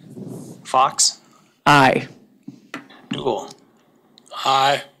 Fox? Aye. Newell?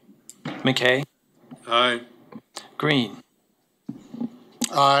 Aye. McKay? Aye. Green?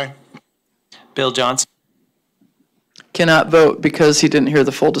 Aye. Bill Johnson? Cannot vote because he didn't hear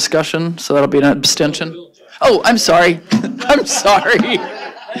the full discussion, so that'll be an abstention. Oh, I'm sorry. I'm sorry.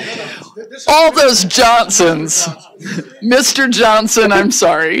 All those Johnsons. Mr. Johnson, I'm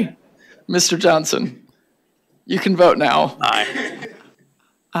sorry. Mr. Johnson, you can vote now. Aye.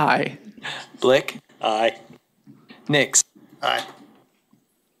 Aye. Blick? Aye. Nix? Aye.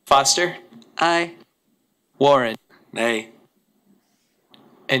 Foster? Aye. Warren? Nay.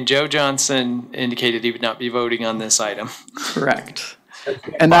 And Joe Johnson indicated he would not be voting on this item. Correct.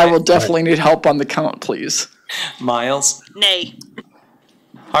 And I will definitely need help on the count, please. Miles? Nay.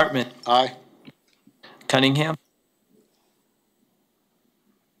 Hartman? Aye. Cunningham?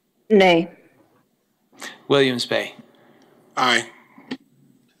 Nay. Williams Bay? Aye.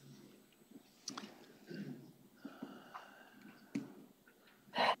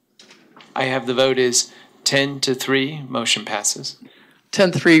 I have the vote is 10-3, motion passes.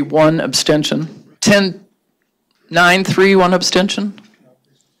 10-3, 1 abstention. 10-9-3, 1 abstention.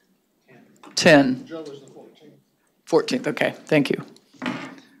 10. 14th, okay, thank you.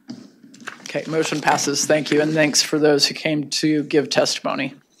 Okay, motion passes, thank you, and thanks for those who came to give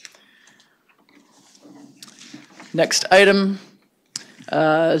testimony. Next item,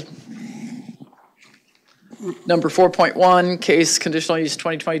 number 4.1, case conditional use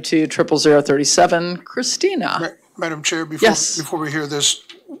 2022-00037, Christina. Madam Chair, before we hear this,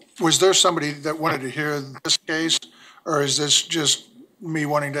 was there somebody that wanted to hear this case? Or is this just me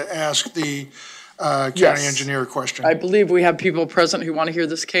wanting to ask the county engineer a question? I believe we have people present who want to hear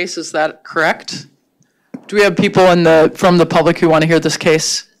this case. Is that correct? Do we have people from the public who want to hear this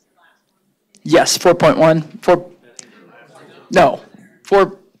case? Yes, 4.1. No,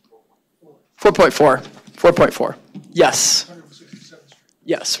 4.4. 4.4. Yes.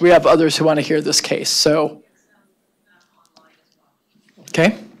 Yes, we have others who want to hear this case. So,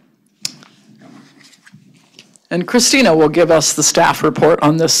 okay. And Christina will give us the staff report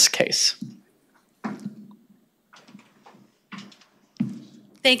on this case.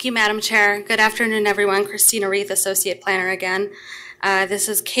 Thank you, Madam Chair. Good afternoon, everyone. Christina Reith, Associate Planner again. This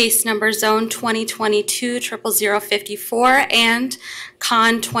is case number zone 2022-00054 and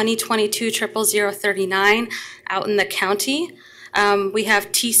con 2022-00039 out in the county. We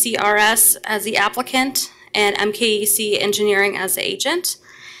have TCRS as the applicant and MKEC Engineering as the agent.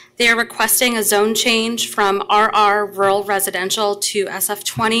 They are requesting a zone change from RR Rural Residential to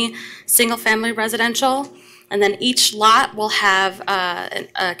SF20 Single Family Residential. And then each lot will have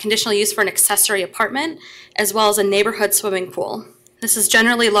a conditional use for an accessory apartment as well as a neighborhood swimming pool. This is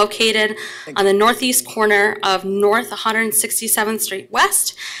generally located on the northeast corner of North 167th Street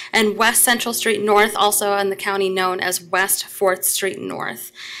West and West Central Street North, also in the county known as West 4th Street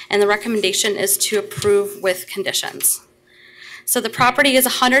North. And the recommendation is to approve with conditions. So the property is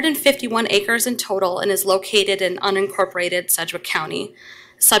 151 acres in total and is located in unincorporated Sedgwick County.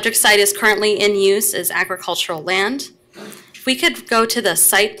 Subject site is currently in use as agricultural land. If we could go to the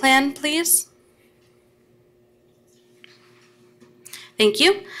site plan, please. Thank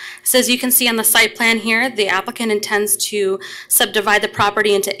you. So as you can see on the site plan here, the applicant intends to subdivide the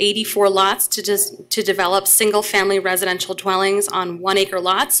property into 84 lots to develop single-family residential dwellings on 1 acre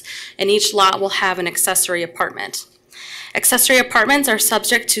lots, and each lot will have an accessory apartment. Accessory apartments are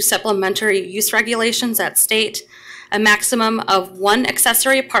subject to supplementary use regulations that state a maximum of 1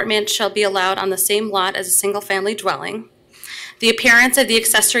 accessory apartment shall be allowed on the same lot as a single-family dwelling. The appearance of the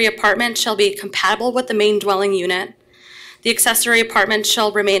accessory apartment shall be compatible with the main dwelling unit. The accessory apartment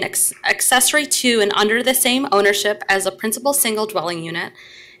shall remain accessory to and under the same ownership as a principal single dwelling unit,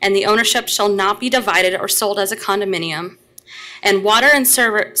 and the ownership shall not be divided or sold as a condominium. And water and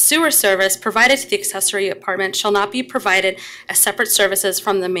sewer service provided to the accessory apartment shall not be provided as separate services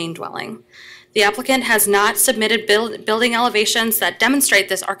from the main dwelling. The applicant has not submitted building elevations that demonstrate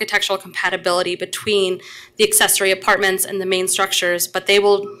this architectural compatibility between the accessory apartments and the main structures, but they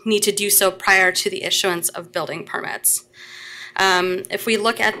will need to do so prior to the issuance of building permits. If we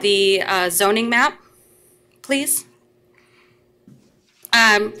look at the zoning map, please.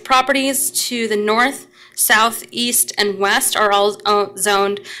 Properties to the north, south, east, and west are all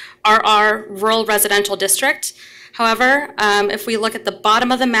zoned RR Rural Residential District. However, if we look at the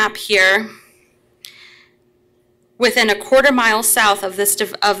bottom of the map here, within a quarter mile south of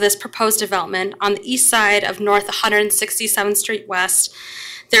this proposed development, on the east side of North 167th Street West,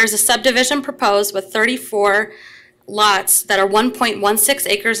 there's a subdivision proposed with 34 lots that are 1.16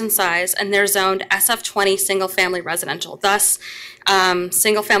 acres in size, and they're zoned SF20 single-family residential. Thus,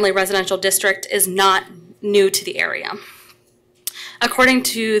 single-family residential district is not new to the area. According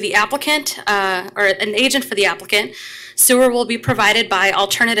to the applicant, or an agent for the applicant, sewer will be provided by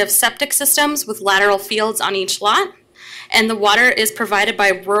alternative septic systems with lateral fields on each lot, and the water is provided by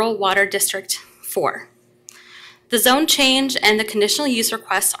Rural Water District 4. The zone change and the conditional use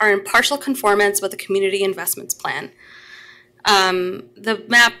requests are in partial conformance with the community investments plan. The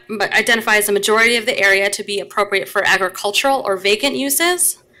map identifies the majority of the area to be appropriate for agricultural or vacant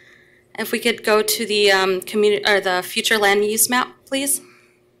uses. If we could go to the the future land use map, please.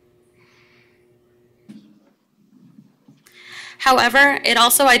 However, it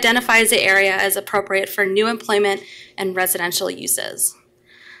also identifies the area as appropriate for new employment and residential uses.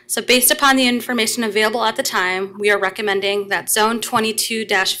 So based upon the information available at the time, we are recommending that Zone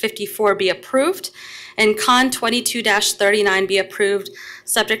 22-54 be approved and Con 22-39 be approved,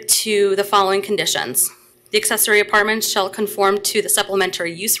 subject to the following conditions. The accessory apartments shall conform to the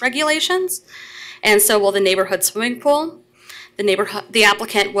supplementary use regulations, and so will the neighborhood swimming pool. The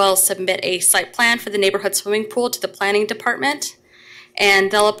applicant will submit a site plan for the neighborhood swimming pool to the planning department,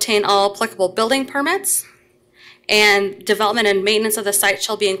 and they'll obtain all applicable building permits. And development and maintenance of the site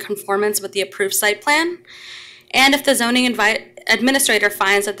shall be in conformance with the approved site plan. And if the zoning administrator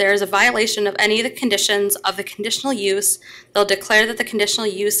finds that there is a violation of any of the conditions of the conditional use, they'll declare that the conditional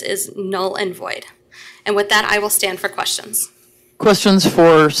use is null and void. And with that, I will stand for questions. Questions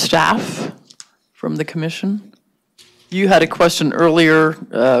for staff from the commission? You had a question earlier,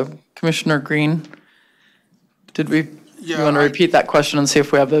 Commissioner Green. Did we? Yeah, you want to repeat that question and see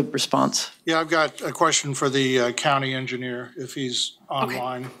if we have a response? Yeah, I've got a question for the county engineer, if he's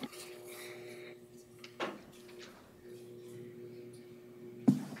online.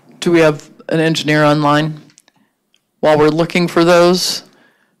 Do we have an engineer online? While we're looking for those?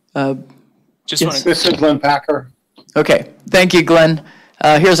 This is Glenn Packer. Okay, thank you, Glenn.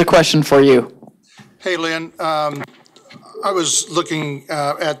 Here's a question for you. Hey, Lynn. I was looking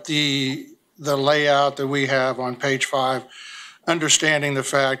at the layout that we have on page 5, understanding the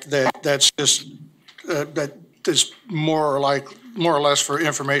fact that that's just that is more or less for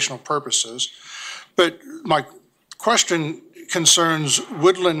informational purposes. But my question concerns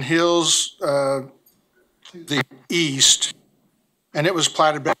Woodland Hills, the east, and it was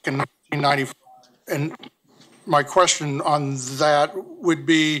platted back in 1995. And my question on that would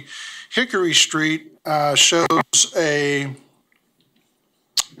be, Hickory Street shows a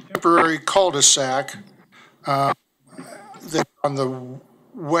temporary cul-de-sac that on the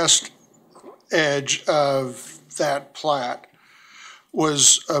west edge of that plat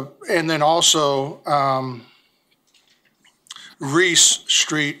was, and then also Reese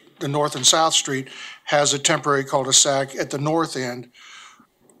Street, the North and South Street, has a temporary cul-de-sac at the north end.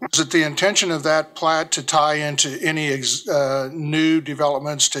 Is it the intention of that plat to tie into any new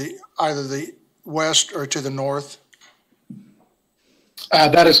developments to either the west or to the north?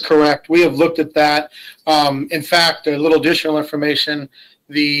 That is correct. We have looked at that. In fact, a little additional information,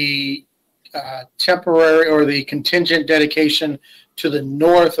 the temporary or the contingent dedication to the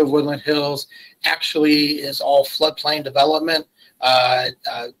north of Woodland Hills actually is all floodplain development,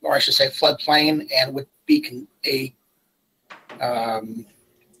 or I should say floodplain, and would be a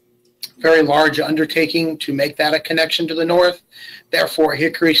very large undertaking to make that a connection to the north. Therefore,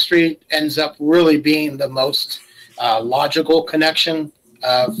 Hickory Street ends up really being the most logical connection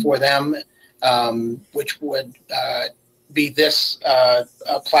for them, which would be this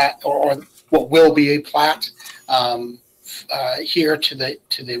plat, or what will be a plat here to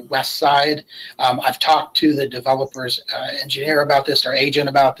the west side. I've talked to the developer's engineer about this, or agent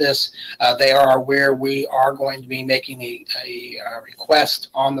about this. They are aware we are going to be making a request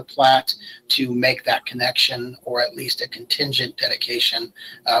on the plat to make that connection, or at least a contingent dedication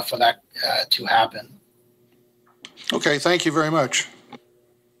for that to happen. Okay, thank you very much.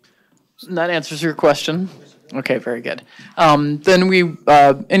 That answers your question. Okay, very good. Then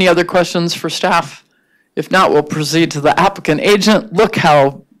any other questions for staff? If not, we'll proceed to the applicant agent. Look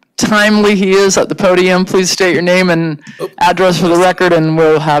how timely he is at the podium. Please state your name and address for the record, and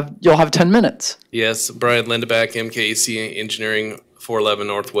you'll have 10 minutes. Yes, Brian Lindeback, MKAC Engineering, 411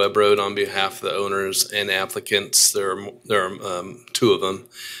 North Webb Road, on behalf of the owners and applicants. There are two of them.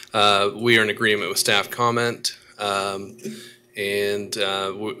 We are in agreement with staff comment. And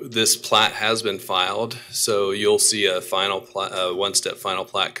this plat has been filed, so you'll see a final one-step final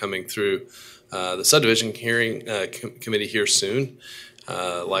plat coming through the subdivision hearing committee here soon.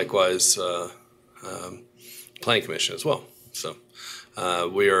 Likewise, planning commission as well. So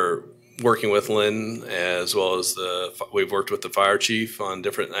we are working with Lynn, as well as we've worked with the fire chief on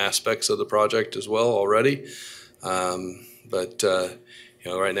different aspects of the project as well already. But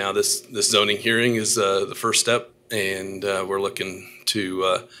right now this zoning hearing is the first step, and we're looking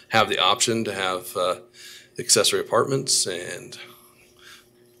to have the option to have accessory apartments, and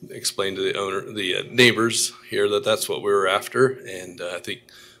explain to the neighbors here that that's what we were after, and I think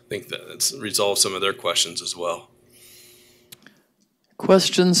that it's resolved some of their questions as well.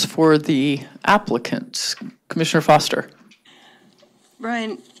 Questions for the applicant? Commissioner Foster.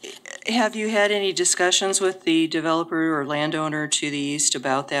 Brian, have you had any discussions with the developer or landowner to the east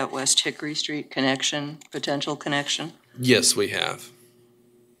about that West Hickory Street connection, potential connection? Yes, we have.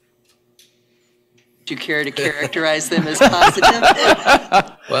 Do you care to characterize them as positive?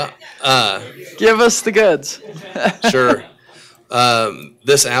 Well, give us the goods. Sure.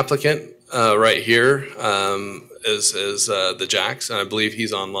 This applicant right here is the Jacks, and I believe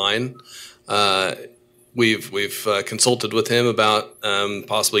he's online. We've consulted with him about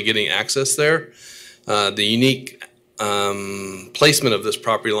possibly getting access there. The unique placement of this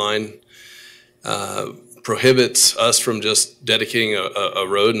property line prohibits us from just dedicating a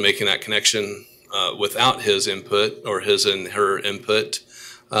road and making that connection without his input or his and her input.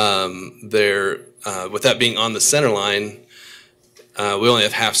 With that being on the center line, we only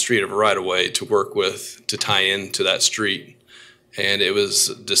have half street of a right of way to work with to tie into that street, and it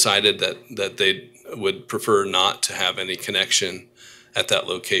was decided that they would prefer not to have any connection at that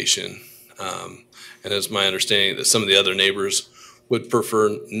location. And it's my understanding that some of the other neighbors would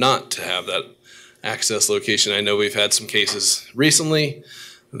prefer not to have that access location. I know we've had some cases recently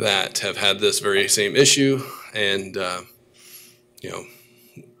that have had this very same issue, and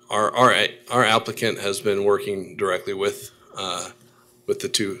our applicant has been working directly with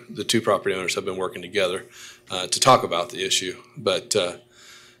the two property owners have been working together to talk about the issue. But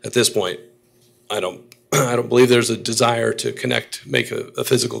at this point, I don't believe there's a desire to make a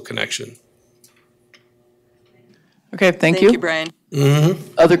physical connection. Okay, thank you. Thank you, Brian.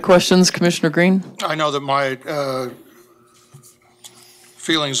 Mm-hmm. Other questions, Commissioner Green? I know that my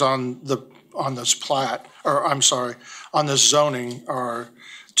feelings on this plat, or I'm sorry, on this zoning are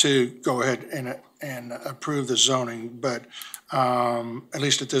to go ahead and approve the zoning, but at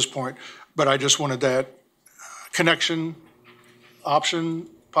least at this point. But I just wanted that connection option,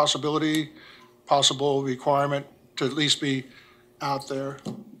 possible requirement to at least be out there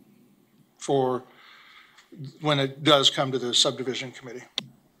for when it does come to the subdivision committee.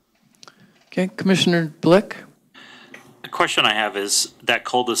 Okay, Commissioner Blick. The question I have is that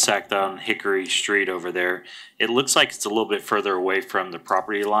cul-de-sac down Hickory Street over there, it looks like it's a little bit further away from the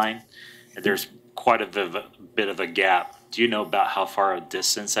property line. There's quite a bit of a gap. Do you know about how far a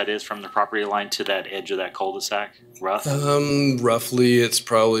distance that is from the property line to that edge of that cul-de-sac? Roughly, it's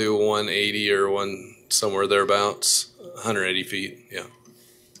probably 180 or somewhere thereabouts, 180 feet, yeah.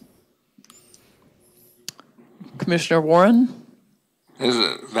 Commissioner Warren? There's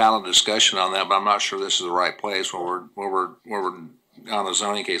a valid discussion on that, but I'm not sure this is the right place where we're on the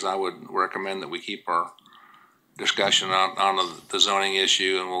zoning case. I would recommend that we keep our discussion on the zoning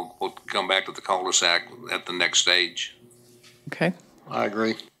issue, and we'll come back to the cul-de-sac at the next stage. Okay. I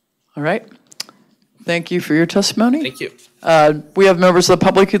agree. All right. Thank you for your testimony. Thank you. We have members of the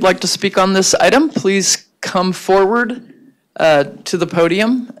public who'd like to speak on this item. Please come forward to the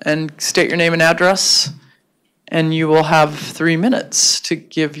podium and state your name and address, and you will have 3 minutes to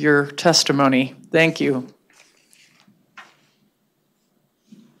give your testimony. Thank you.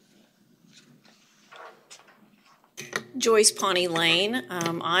 Joyce Pawnee Lane.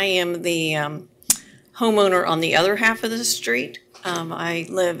 I am the homeowner on the other half of the street. I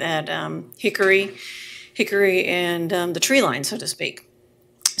live at Hickory and the tree line, so to speak.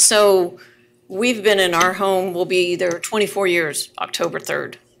 So we've been in our home, we'll be there 24 years, October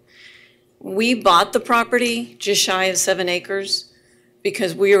 3rd. We bought the property just shy of 7 acres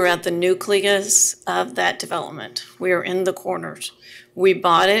because we were at the nucleus of that development. We are in the corners. We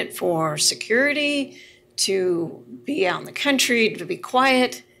bought it for security, to be out in the country, to be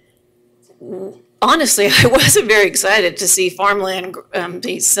quiet. Honestly, I wasn't very excited to see farmland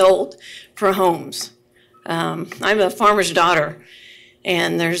be sold for homes. I'm a farmer's daughter,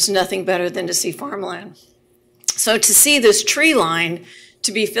 and there's nothing better than to see farmland. So to see this tree line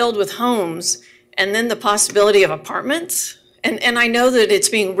to be filled with homes, and then the possibility of apartments, and I know that it's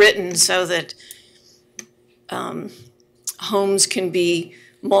being written so that homes can be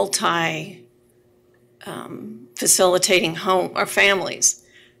multi facilitating home or families.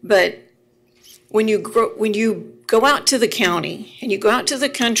 But when you go out to the county and you go out to the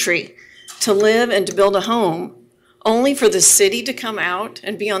country to live and to build a home, only for the city to come out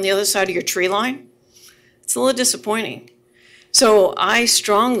and be on the other side of your tree line, it's a little disappointing. So I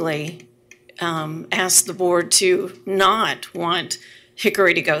strongly ask the board to not want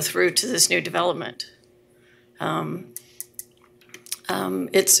Hickory to go through to this new development.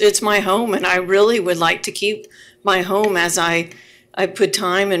 It's my home, and I really would like to keep my home as I put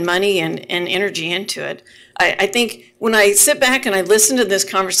time and money and energy into it. I think when I sit back and I listen to this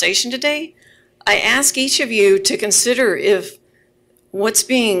conversation today, I ask each of you to consider if what's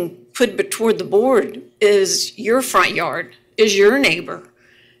being put toward the board is your front yard, is your neighbor.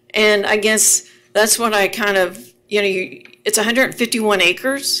 And I guess that's what I kind of, it's 151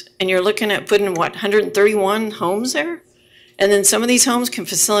 acres, and you're looking at putting, what, 131 homes there? And then some of these homes can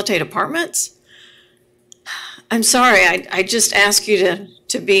facilitate apartments? I'm sorry, I just ask you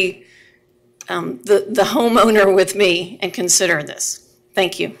to be the homeowner with me and consider this.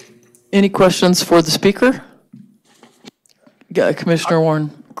 Thank you. Any questions for the speaker? Commissioner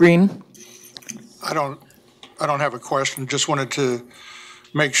Warren Green. I don't have a question. Just wanted to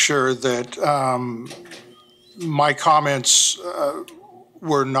make sure that my comments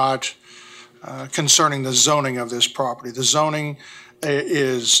were not concerning the zoning of this property. The zoning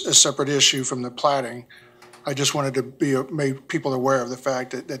is a separate issue from the platting. I just wanted to make people aware of the fact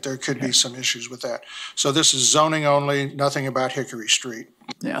that there could be some issues with that. So this is zoning only, nothing about Hickory Street.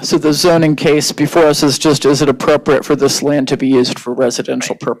 Yeah, so the zoning case before us is just, is it appropriate for this land to be used for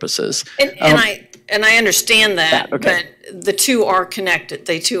residential purposes? And I understand that, okay. But the two are connected.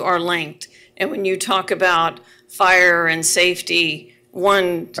 They two are linked. And when you talk about fire and safety,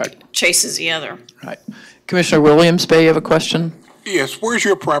 one chases the other. Right. Commissioner Williams, Bay, you have a question? Yes, where's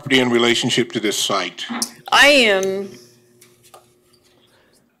your property in relationship to this site? I am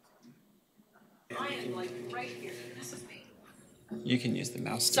like right here. This is me. You can use the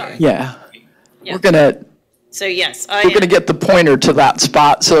mouse. Sorry. Yeah. Yeah. We're gonna get the pointer to that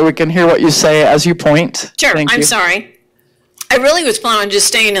spot so we can hear what you say as you point. Sure. Thank I'm you. sorry. I really was planning on just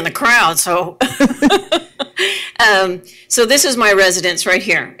staying in the crowd, so. So this is my residence right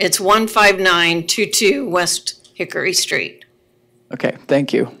here. It's 15922 West Hickory Street. Okay,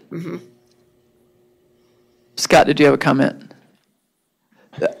 thank you. Mm-hmm. Scott, did you have a comment?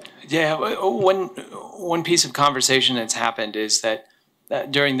 Yeah, one piece of conversation that's happened is that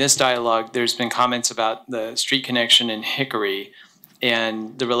during this dialogue, there's been comments about the street connection in Hickory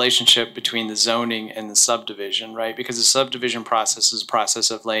and the relationship between the zoning and the subdivision, right? Because the subdivision process is a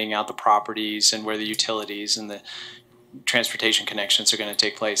process of laying out the properties and where the utilities and the transportation connections are going to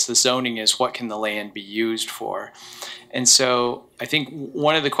take place. The zoning is what can the land be used for? And so I think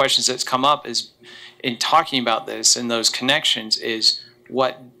one of the questions that's come up is in talking about this and those connections is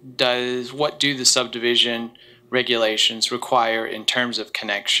what do the subdivision regulations require in terms of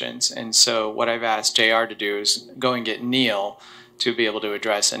connections? And so what I've asked JR to do is go and get Neil to be able to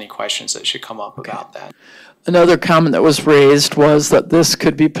address any questions that should come up about that. Another comment that was raised was that this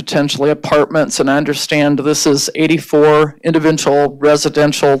could be potentially apartments, and I understand this is 84 individual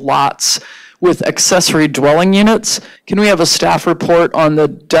residential lots with accessory dwelling units. Can we have a staff report on the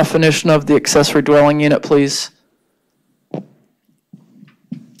definition of the accessory dwelling unit, please?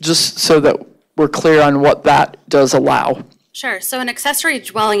 Just so that we're clear on what that does allow. Sure. So an accessory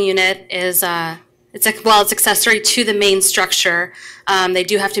dwelling unit is it's accessory to the main structure. They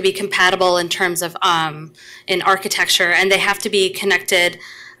do have to be compatible in terms of in architecture, and they have to be connected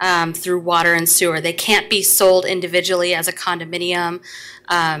through water and sewer. They can't be sold individually as a condominium,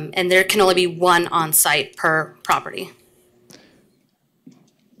 and there can only be one on site per property.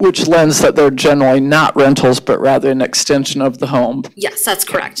 Which lends that they're generally not rentals, but rather an extension of the home. Yes, that's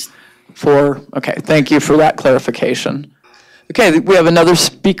correct. Okay, thank you for that clarification. Okay, we have another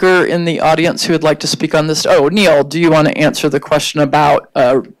speaker in the audience who would like to speak on this. Oh, Neil, do you want to answer the question about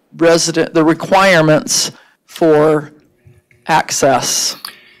the requirements for access?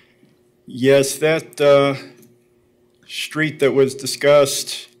 Yes, that street that was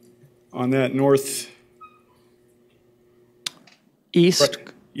discussed on that northeast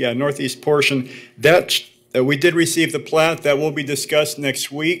portion, that we did receive the plat. That will be discussed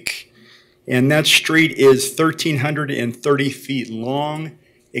next week. And that street is 1,330 feet long,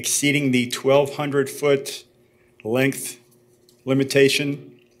 exceeding the 1,200-foot length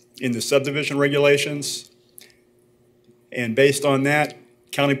limitation in the subdivision regulations. And based on that,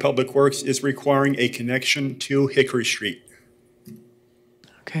 County Public Works is requiring a connection to Hickory Street.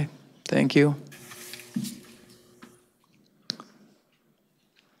 Okay, thank you.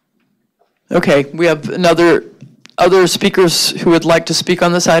 Okay, we have other speakers who would like to speak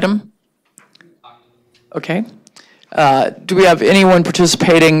on this item? Okay. Do we have anyone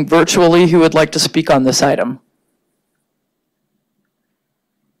participating virtually who would like to speak on this item?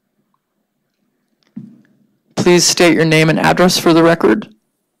 Please state your name and address for the record.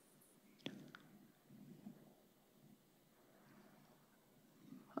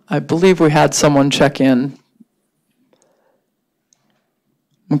 I believe we had someone check in.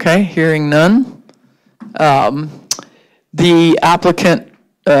 Okay, hearing none. The applicant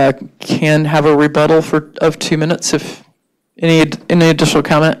can have a rebuttal of 2 minutes if any additional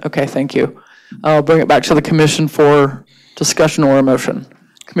comment. Okay, thank you. I'll bring it back to the commission for discussion or a motion.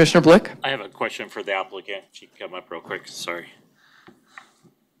 Commissioner Blick? I have a question for the applicant. She can come up real quick. Sorry.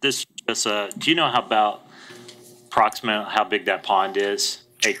 Do you know approximate how big that pond is,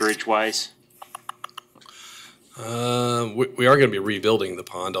 acreage wise? We are going to be rebuilding the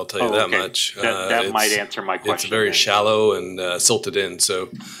pond, I'll tell you that much. That might answer my question. It's very shallow and silted in, so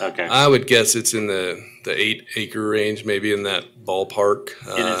okay. I would guess it's in the 8-acre range, maybe in that ballpark.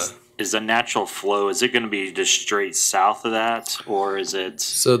 Is the natural flow, is it going to be just straight south of that, or is it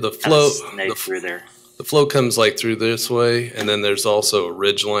so the flow through there? The flow comes like through this way, and then there's also a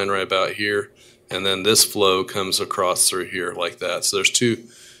ridge line right about here, and then this flow comes across through here like that. So there's two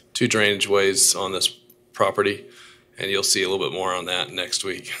drainage ways on this property, and you'll see a little bit more on that next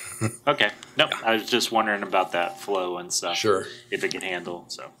week. Okay. Nope. Yeah. I was just wondering about that flow and stuff. Sure. If it can handle.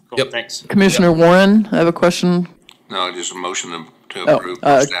 So cool. Thanks. Commissioner Warren, I have a question. No, just a motion to approve.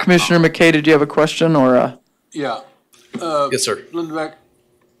 Commissioner McKay, did you have a question or? Yeah. Yes, sir. Lindenbeck,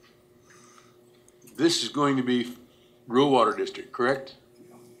 this is going to be rural water district, correct?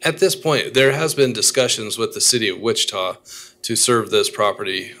 At this point, there has been discussions with the city of Wichita to serve this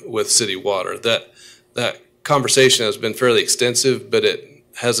property with city water. That conversation has been fairly extensive, but it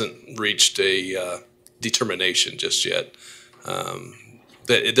hasn't reached a determination just yet.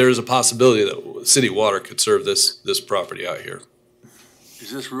 That there is a possibility that city water could serve this property out here.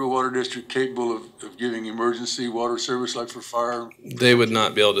 Is this rural water district capable of giving emergency water service like for fire? They would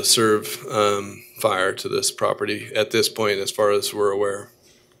not be able to serve fire to this property at this point, as far as we're aware.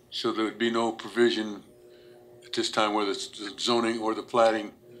 So there would be no provision at this time, whether it's the zoning or the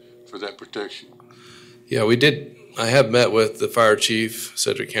plating, for that protection? Yeah, we did. I have met with the fire chief,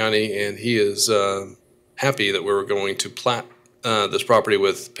 Sedgwick County, and he is happy that we were going to plat this property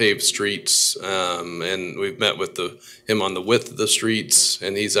with paved streets, and we've met with him on the width of the streets,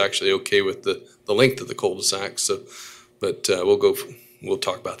 and he's actually okay with the length of the cul-de-sac. So, but we'll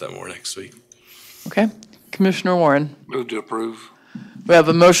talk about that more next week. Okay, Commissioner Warren. Move to approve. We have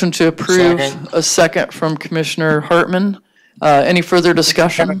a motion to approve. A second from Commissioner Hartman. Any further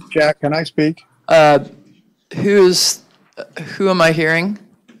discussion? Jack, can I speak? Who am I hearing?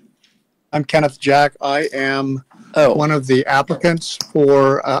 I'm Kenneth Jack. I am one of the applicants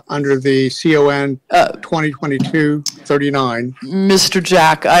for under the CON 2022-39. Mr.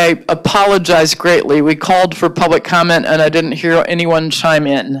 Jack, I apologize greatly. We called for public comment and I didn't hear anyone chime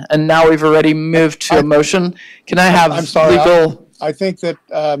in. And now we've already moved to a motion. Can I have I'm sorry, legal? I think that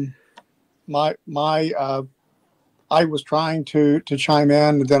I was trying to chime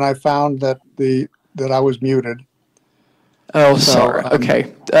in, and then I found that I was muted. Oh, so, sorry.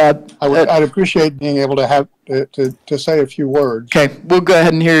 Okay. I'd appreciate being able to have to say a few words. Okay, we'll go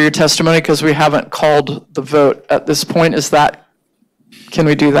ahead and hear your testimony because we haven't called the vote at this point. Can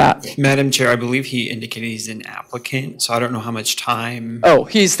we do that? Madam Chair, I believe he indicated he's an applicant, so I don't know how much time. Oh,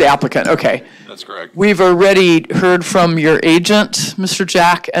 he's the applicant. Okay. That's correct. We've already heard from your agent, Mr.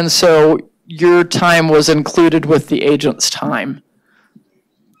 Jack, and so your time was included with the agent's time.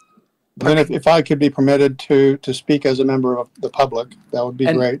 Then if I could be permitted to speak as a member of the public, that would be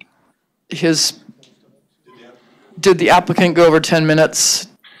great. Did the applicant go over 10 minutes?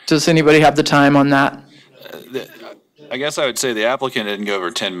 Does anybody have the time on that? I guess I would say the applicant didn't go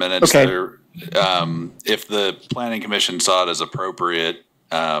over 10 minutes. Okay. If the planning commission saw it as appropriate,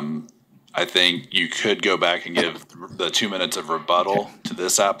 I think you could go back and give the 2 minutes of rebuttal to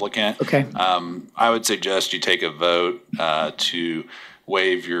this applicant. Okay. I would suggest you take a vote to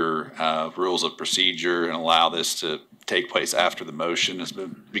waive your rules of procedure and allow this to take place after the motion,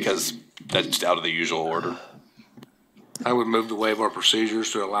 because that's out of the usual order. I would move to waive our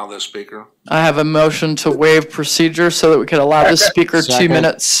procedures to allow this speaker. I have a motion to waive procedure so that we could allow the speaker 2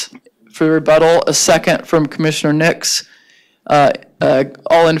 minutes for rebuttal. A second from Commissioner Nix.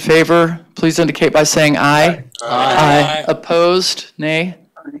 All in favor, please indicate by saying aye. Aye. Opposed? Nay.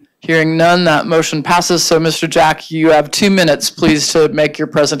 Hearing none, that motion passes. So, Mr. Jack, you have 2 minutes, please, to make your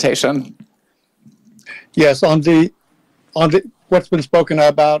presentation. Yes, on the what's been spoken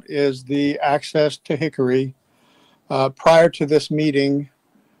about is the access to Hickory. Prior to this meeting,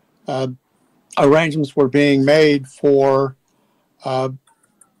 arrangements were being made for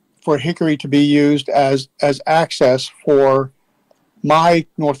Hickory to be used as access for my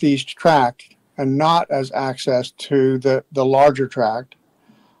northeast tract and not as access to the larger tract.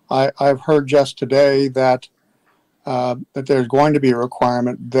 I've heard just today that that there's going to be a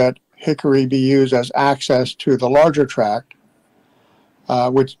requirement that Hickory be used as access to the larger tract,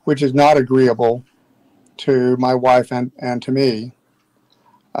 which is not agreeable to my wife and to me.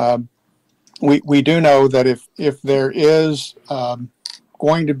 We do know that if there is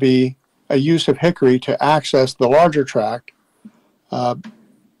going to be a use of Hickory to access the larger tract,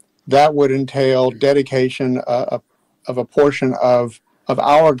 that would entail dedication of a portion of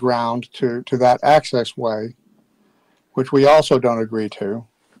our ground to that access way, which we also don't agree to.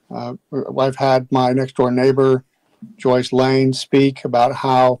 I've had my next door neighbor, Joyce Lane, speak about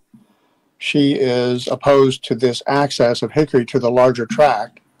how she is opposed to this access of Hickory to the larger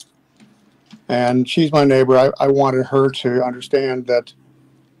tract. And she's my neighbor. I wanted her to understand that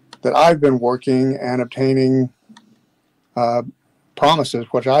I've been working and obtaining promises,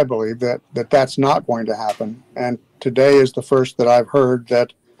 which I believe that's not going to happen. And today is the first that I've heard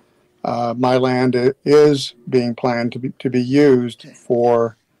that my land is being planned to be used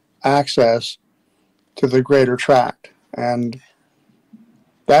for access to the greater tract. And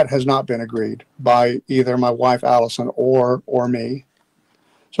that has not been agreed by either my wife, Allison, or me.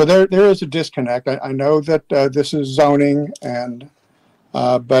 So there is a disconnect. I know that this is zoning,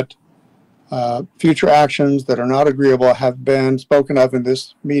 but future actions that are not agreeable have been spoken of in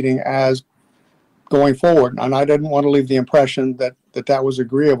this meeting as going forward. And I didn't want to leave the impression that was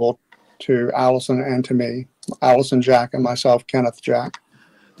agreeable to Allison and to me, Allison Jack and myself, Kenneth Jack.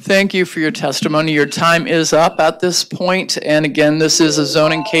 Thank you for your testimony. Your time is up at this point. And again, this is a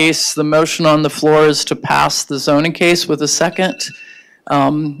zoning case. The motion on the floor is to pass the zoning case with a second.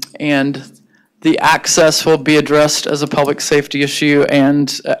 And the access will be addressed as a public safety issue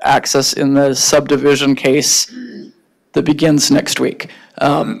and access in the subdivision case that begins next week.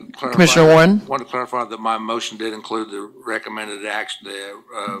 Commissioner Warren? I want to clarify that my motion did include the recommended action,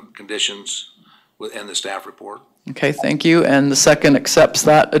 the conditions within the staff report. Okay, thank you. And the second accepts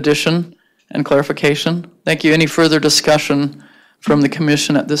that addition and clarification. Thank you. Any further discussion from the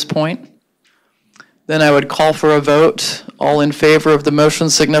commission at this point? Then I would call for a vote. All in favor of the motion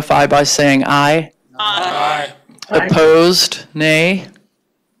signify by saying aye. Aye. Opposed, nay.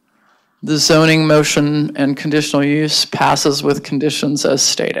 The zoning motion and conditional use passes with conditions as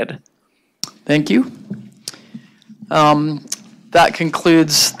stated. Thank you. That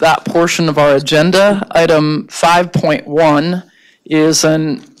concludes that portion of our agenda. Item 5.1 is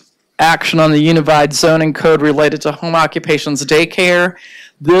an action on the unified zoning code related to home occupations daycare.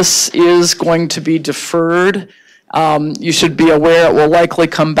 This is going to be deferred. You should be aware it will likely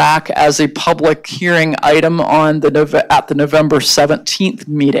come back as a public hearing item on at the November 17th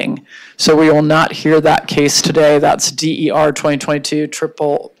meeting. So we will not hear that case today. That's DER 2022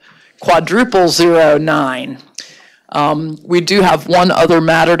 quadruple 09. We do have one other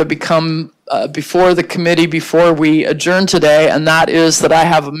matter to become before the committee before we adjourn today, and that is that I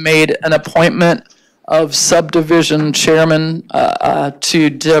have made an appointment of subdivision chairman to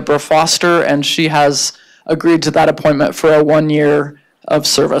Deborah Foster, and she has agreed to that appointment for a 1 year of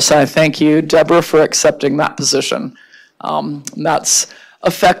service. I thank you, Deborah, for accepting that position. That's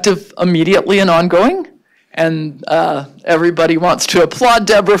effective immediately and ongoing, and everybody wants to applaud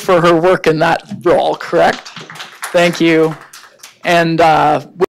Deborah for her work in that role, correct? Thank you. And